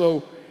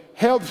also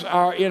helps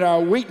in our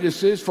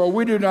weaknesses, for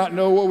we do not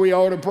know what we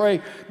ought to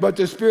pray, but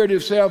the Spirit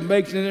Himself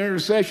makes an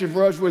intercession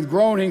for us with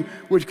groaning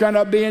which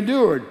cannot be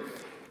endured.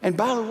 And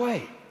by the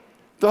way,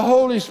 the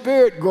Holy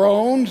Spirit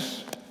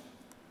groans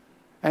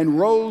and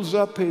rolls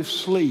up His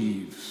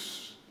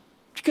sleeves.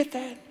 Did you get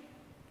that?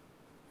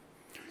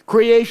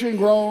 Creation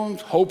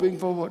groans, hoping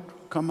for what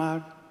will come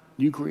out,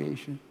 new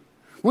creation.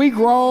 We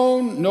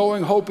groan,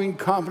 knowing, hoping,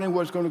 confident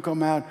what's going to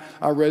come out,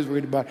 our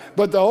resurrected body.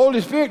 But the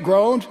Holy Spirit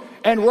groans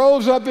and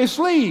rolls up His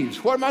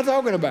sleeves. What am I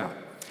talking about?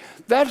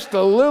 That's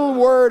the little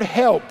word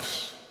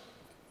helps.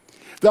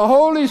 The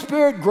Holy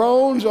Spirit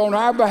groans on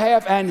our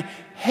behalf and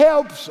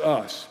helps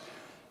us.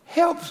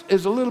 Helps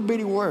is a little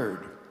bitty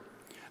word.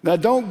 Now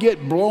don't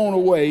get blown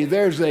away.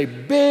 There's a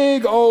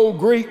big old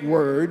Greek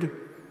word,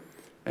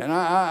 and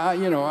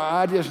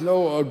I just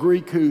know a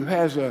Greek who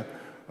has a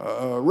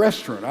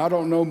restaurant. I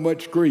don't know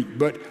much Greek,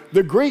 but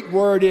the Greek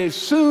word is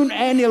sun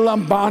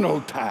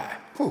anilambanotai.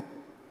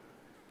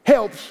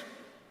 Helps.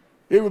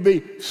 It would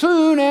be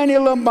sun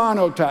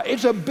anilambanotai.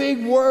 It's a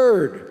big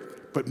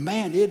word, but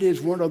man, it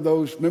is one of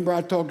those, remember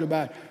I talked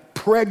about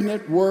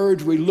pregnant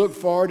words we look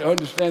for to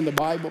understand the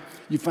Bible?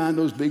 You find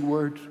those big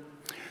words.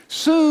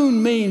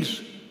 Soon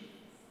means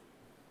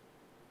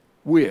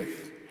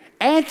with.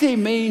 Anti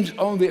means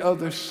on the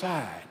other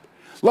side.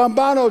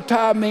 Lambano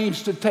tai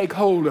means to take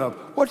hold of.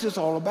 What's this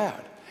all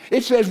about?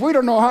 It says we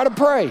don't know how to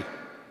pray.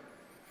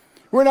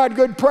 We're not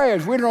good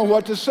prayers. We don't know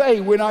what to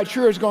say. We're not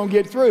sure it's going to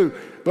get through.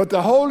 But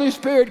the Holy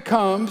Spirit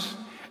comes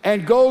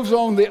and goes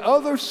on the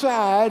other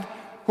side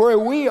where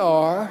we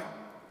are,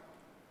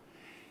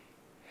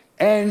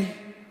 and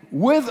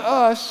with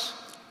us,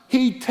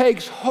 he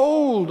takes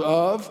hold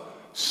of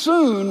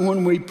soon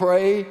when we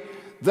pray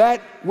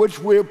that which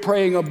we're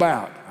praying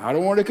about. I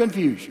don't want to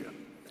confuse you.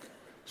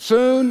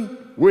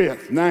 Soon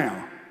with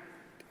now.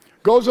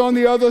 Goes on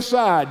the other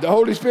side. The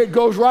Holy Spirit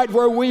goes right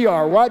where we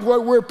are, right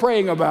what we're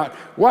praying about,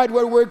 right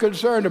what we're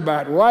concerned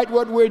about, right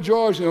what we're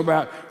rejoicing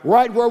about,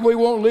 right where we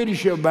want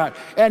leadership about.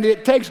 And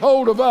it takes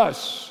hold of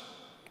us.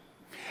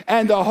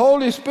 And the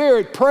Holy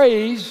Spirit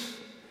prays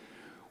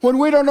when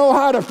we don't know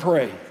how to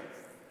pray.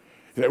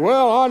 You say,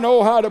 well, I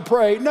know how to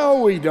pray.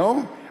 No, we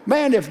don't.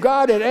 Man, if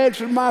God had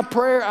answered my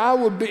prayer, I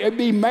would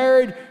be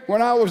married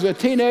when I was a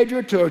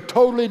teenager to a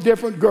totally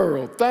different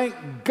girl. Thank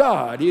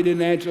God he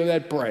didn't answer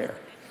that prayer.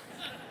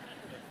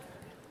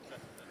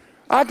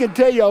 I can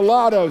tell you a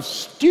lot of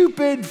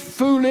stupid,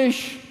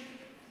 foolish,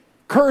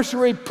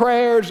 cursory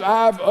prayers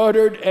I've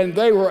uttered, and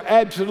they were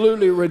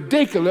absolutely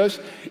ridiculous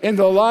in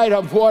the light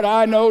of what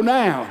I know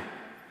now.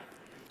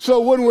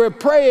 So when we're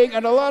praying,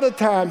 and a lot of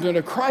times in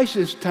a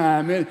crisis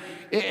time,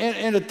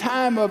 in a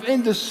time of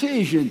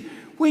indecision,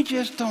 we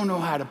just don't know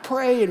how to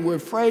pray, and we're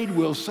afraid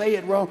we'll say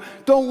it wrong.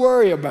 Don't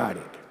worry about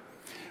it.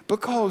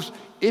 Because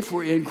if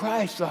we're in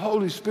Christ, the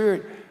Holy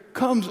Spirit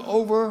comes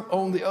over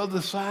on the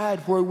other side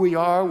where we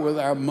are with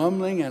our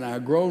mumbling and our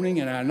groaning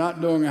and our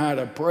not knowing how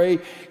to pray,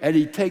 and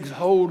he takes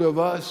hold of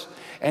us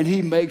and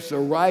he makes the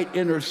right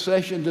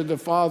intercession to the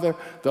Father.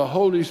 The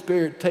Holy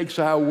Spirit takes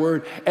our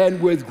word,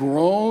 and with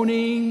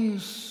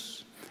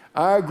groanings,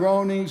 our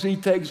groanings, he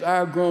takes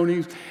our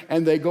groanings,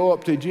 and they go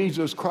up to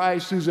Jesus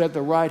Christ, who's at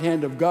the right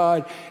hand of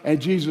God, and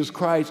Jesus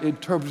Christ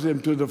interprets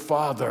them to the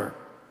Father.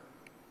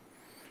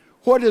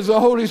 What does the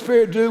Holy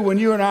Spirit do when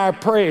you and I are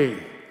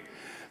praying?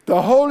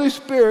 The Holy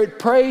Spirit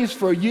prays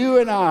for you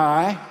and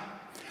I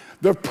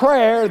the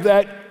prayer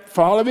that,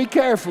 follow me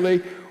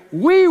carefully,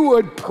 we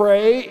would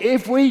pray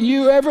if we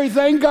knew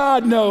everything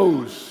God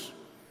knows.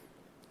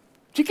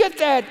 Did you get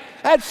that?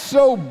 That's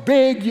so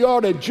big you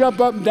ought to jump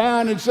up and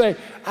down and say,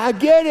 I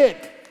get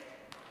it.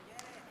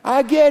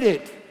 I get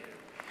it.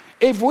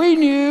 If we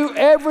knew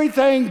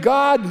everything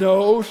God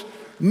knows,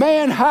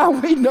 man, how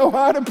we'd know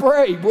how to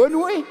pray,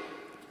 wouldn't we?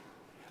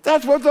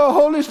 That's what the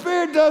Holy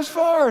Spirit does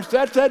for us.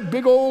 That's that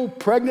big old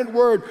pregnant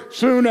word,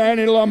 soon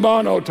ani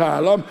lambano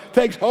tai,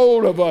 takes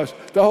hold of us.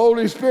 The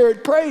Holy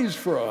Spirit prays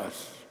for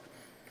us.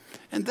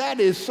 And that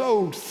is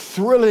so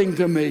thrilling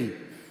to me.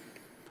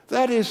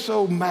 That is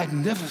so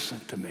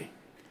magnificent to me.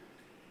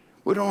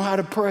 We don't know how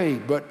to pray,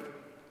 but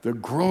the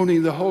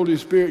groaning, the Holy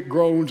Spirit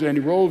groans, and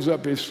he rolls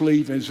up his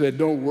sleeve and said,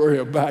 don't worry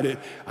about it.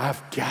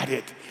 I've got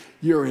it.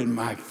 You're in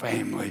my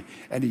family.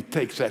 And he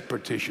takes that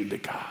petition to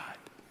God.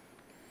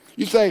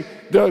 You say,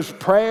 does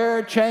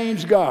prayer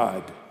change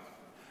God?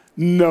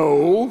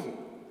 No.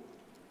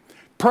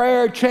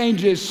 Prayer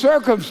changes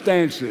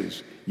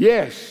circumstances.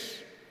 Yes.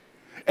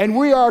 And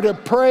we are to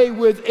pray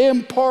with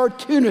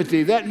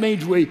importunity. That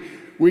means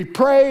we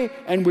pray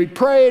and we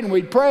pray and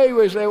we pray.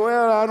 We say,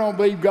 well, I don't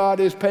believe God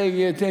is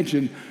paying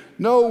attention.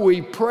 No,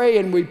 we pray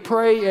and we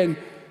pray. And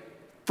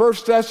 1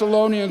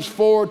 Thessalonians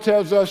 4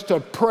 tells us to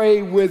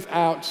pray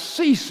without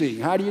ceasing.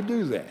 How do you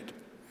do that?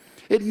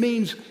 It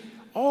means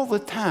all the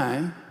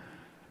time.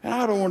 And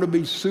I don't want to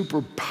be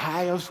super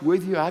pious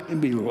with you. I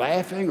can be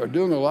laughing or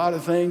doing a lot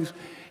of things.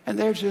 And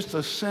there's just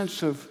a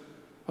sense of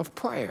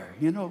prayer.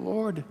 You know,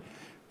 Lord,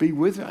 be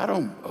with me. I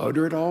don't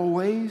utter it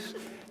always.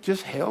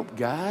 Just help,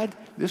 guide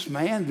this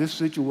man, this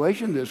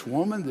situation, this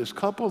woman, this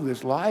couple,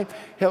 this life.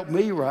 Help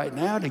me right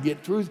now to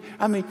get through.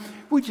 I mean,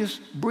 we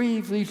just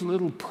breathe these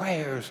little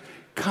prayers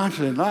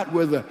constantly, not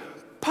with a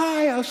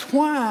pious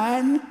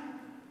whine,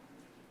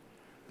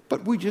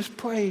 but we just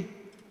pray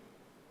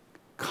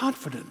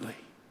confidently.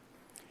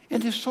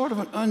 And it's sort of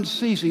an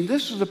unceasing.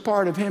 This is a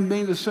part of him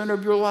being the center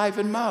of your life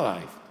and my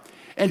life.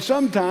 And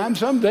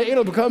someday,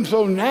 it'll become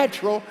so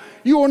natural,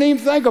 you won't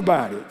even think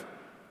about it.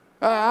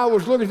 I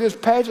was looking at this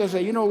passage, I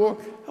said, you know, Lord,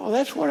 oh,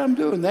 that's what I'm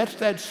doing. That's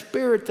that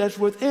spirit that's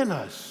within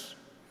us.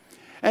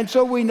 And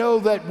so we know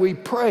that we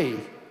pray,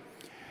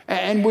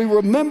 and we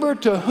remember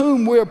to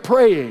whom we're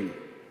praying.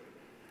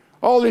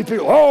 All these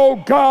people,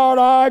 oh, God,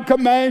 I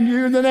command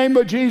you in the name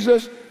of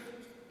Jesus.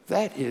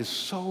 That is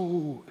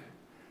so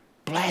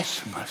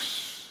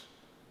blasphemous.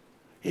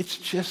 It's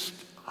just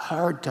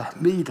hard to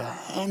me to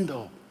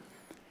handle.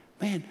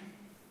 Man,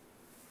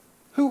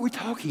 who are we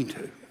talking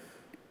to?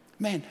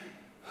 Man,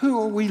 who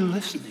are we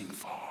listening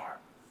for?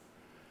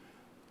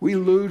 We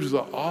lose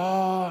the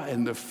awe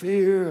and the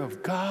fear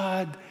of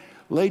God.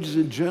 Ladies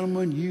and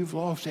gentlemen, you've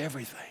lost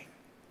everything.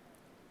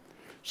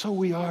 So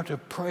we are to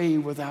pray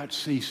without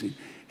ceasing,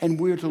 and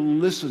we're to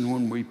listen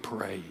when we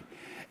pray.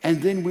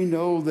 And then we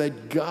know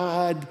that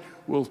God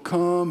will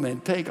come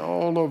and take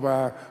all of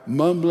our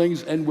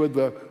mumblings, and with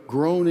the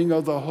groaning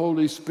of the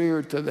Holy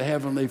Spirit to the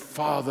Heavenly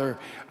Father,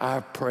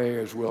 our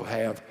prayers will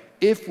have,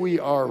 if we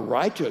are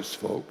righteous,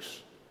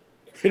 folks.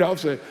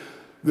 So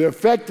the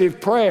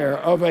effective prayer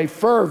of a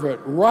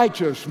fervent,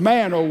 righteous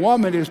man or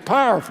woman is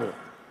powerful.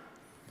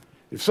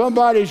 If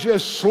somebody's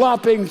just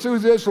slopping through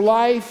this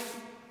life,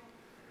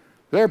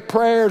 their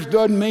prayers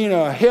doesn't mean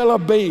a hill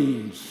of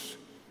beans.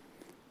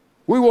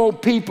 We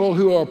want people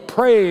who are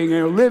praying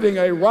and living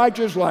a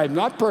righteous life,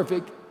 not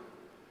perfect.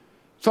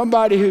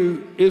 Somebody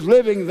who is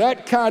living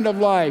that kind of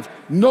life,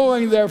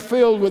 knowing they're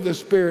filled with the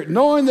Spirit,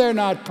 knowing they're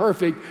not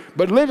perfect,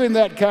 but living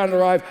that kind of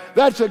life.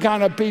 That's the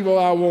kind of people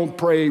I want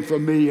praying for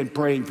me and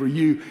praying for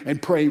you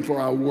and praying for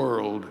our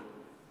world.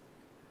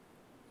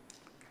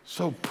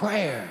 So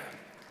prayer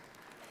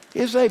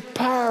is a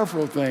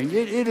powerful thing.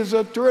 It is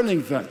a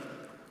thrilling thing.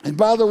 And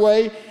by the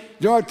way,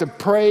 you don't have to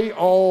pray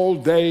all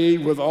day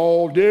with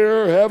all,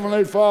 dear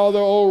Heavenly Father,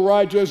 O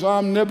righteous,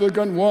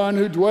 omnipotent one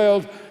who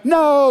dwells.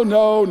 No,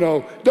 no,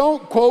 no.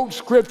 Don't quote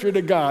Scripture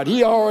to God.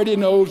 He already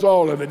knows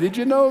all of it. Did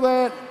you know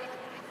that?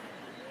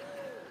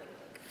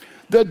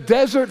 The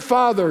Desert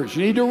Fathers,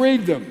 you need to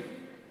read them.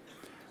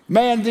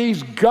 Man,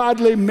 these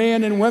godly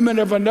men and women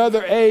of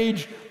another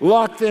age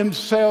locked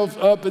themselves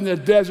up in the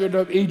desert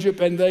of Egypt,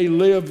 and they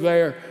lived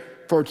there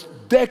for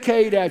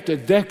decade after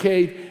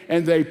decade,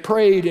 and they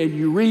prayed, and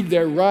you read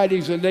their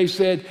writings, and they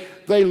said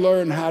they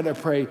learned how to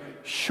pray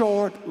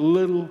short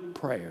little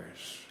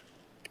prayers.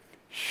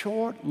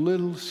 Short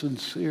little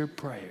sincere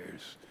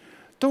prayers.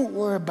 Don't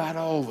worry about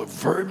all the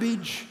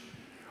verbiage,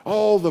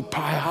 all the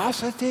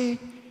piosity.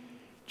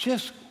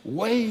 Just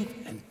wait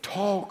and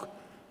talk.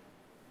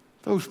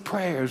 Those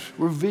prayers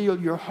reveal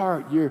your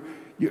heart, your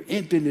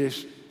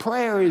emptiness.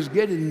 Prayer is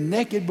getting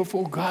naked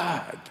before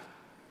God.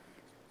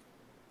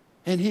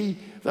 And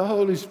the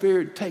Holy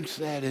Spirit takes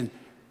that, and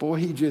boy,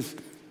 he just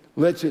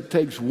lets it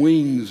take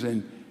wings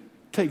and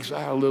takes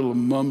our little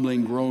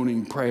mumbling,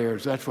 groaning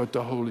prayers. That's what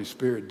the Holy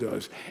Spirit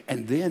does.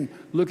 And then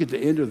look at the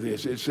end of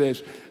this. It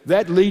says,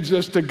 that leads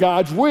us to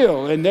God's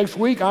will. And next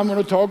week, I'm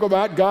going to talk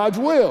about God's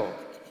will.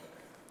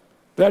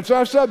 That's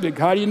our subject.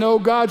 How do you know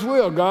God's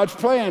will? God's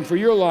plan for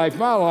your life,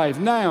 my life,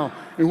 now,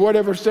 in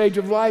whatever stage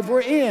of life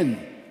we're in.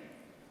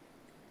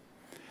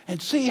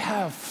 And see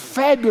how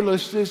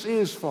fabulous this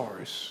is for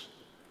us.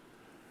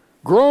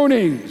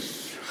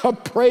 Groanings, a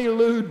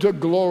prelude to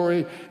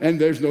glory, and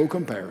there's no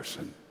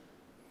comparison.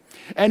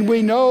 And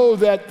we know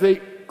that the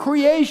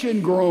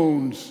creation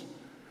groans,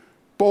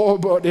 boy,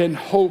 but in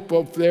hope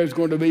of there's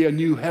going to be a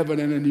new heaven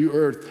and a new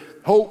earth.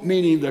 Hope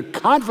meaning the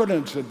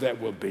confidence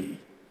that will be.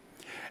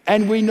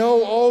 And we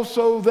know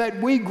also that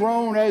we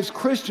groan as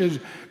Christians,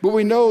 but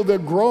we know the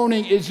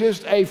groaning is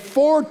just a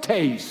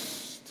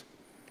foretaste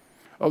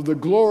of the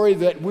glory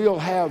that we'll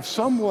have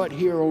somewhat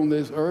here on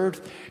this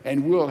earth,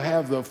 and we'll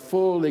have the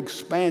full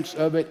expanse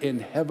of it in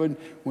heaven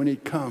when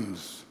it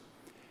comes.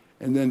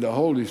 And then the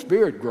Holy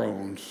Spirit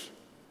groans.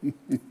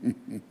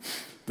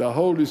 The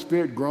Holy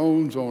Spirit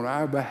groans on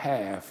our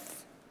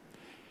behalf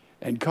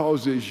and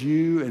causes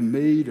you and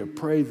me to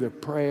pray the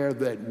prayer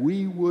that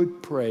we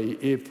would pray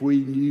if we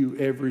knew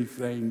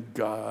everything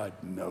God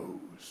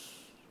knows.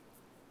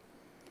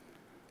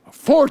 A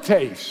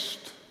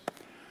foretaste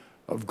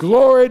of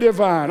glory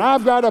divine.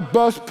 I've got a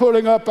bus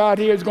pulling up out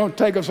here. It's going to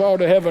take us all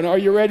to heaven. Are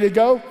you ready to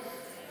go?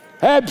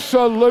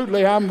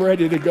 Absolutely, I'm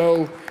ready to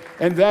go.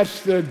 And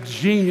that's the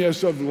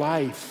genius of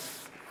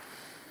life.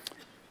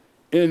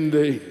 In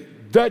the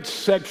Dutch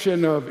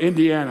section of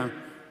Indiana,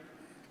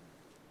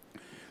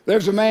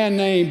 there's a man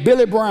named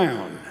Billy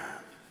Brown.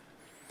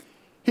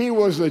 He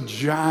was a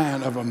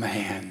giant of a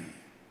man.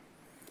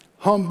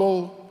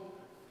 Humble,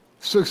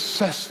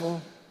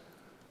 successful,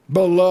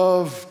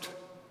 beloved,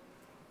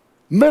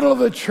 middle of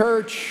the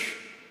church,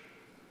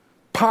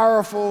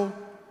 powerful.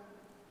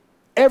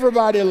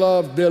 Everybody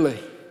loved Billy.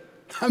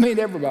 I mean,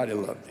 everybody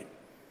loved him.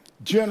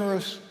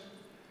 Generous.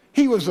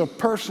 He was a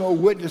personal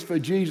witness for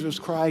Jesus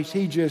Christ.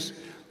 He just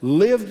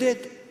lived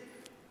it,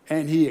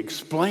 and he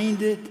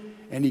explained it,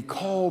 and he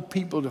called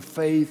people to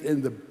faith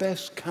in the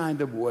best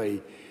kind of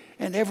way.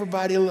 And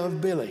everybody loved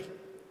Billy.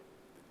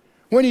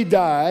 When he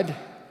died,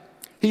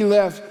 he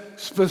left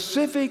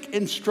specific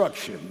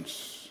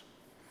instructions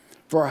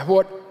for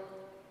what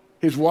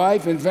his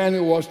wife and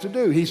family was to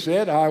do. He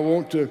said, I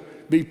want to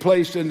be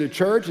placed in the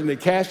church in the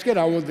casket.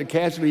 I want the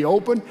casket to be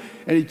open.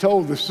 And he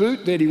told the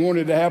suit that he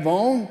wanted to have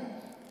on.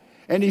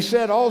 And he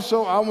said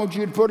also, I want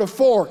you to put a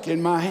fork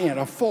in my hand,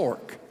 a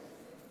fork.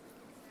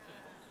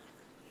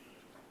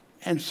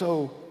 And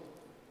so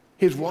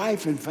his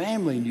wife and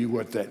family knew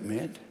what that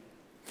meant.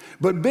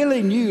 But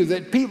Billy knew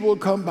that people would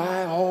come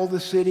by all the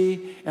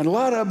city, and a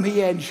lot of them he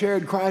hadn't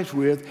shared Christ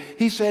with.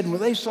 He said when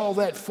they saw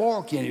that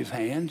fork in his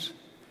hands,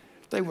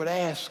 they would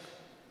ask,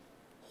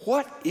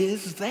 what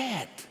is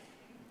that?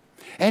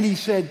 And he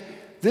said,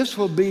 this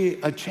will be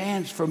a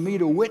chance for me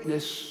to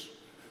witness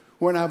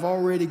when I've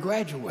already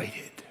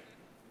graduated.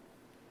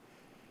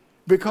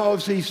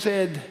 Because he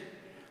said,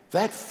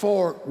 that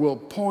fork will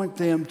point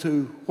them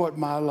to what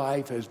my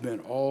life has been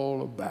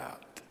all about.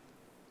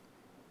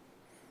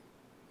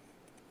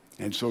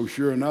 And so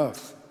sure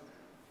enough,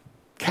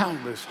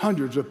 countless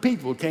hundreds of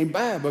people came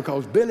by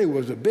because Billy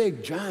was a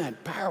big,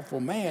 giant, powerful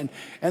man.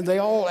 And they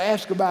all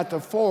asked about the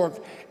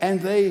fork, and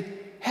they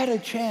had a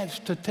chance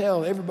to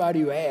tell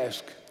everybody who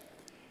asked,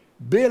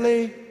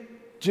 Billy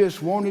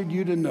just wanted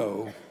you to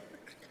know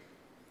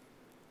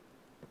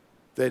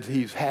that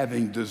he's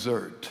having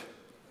dessert.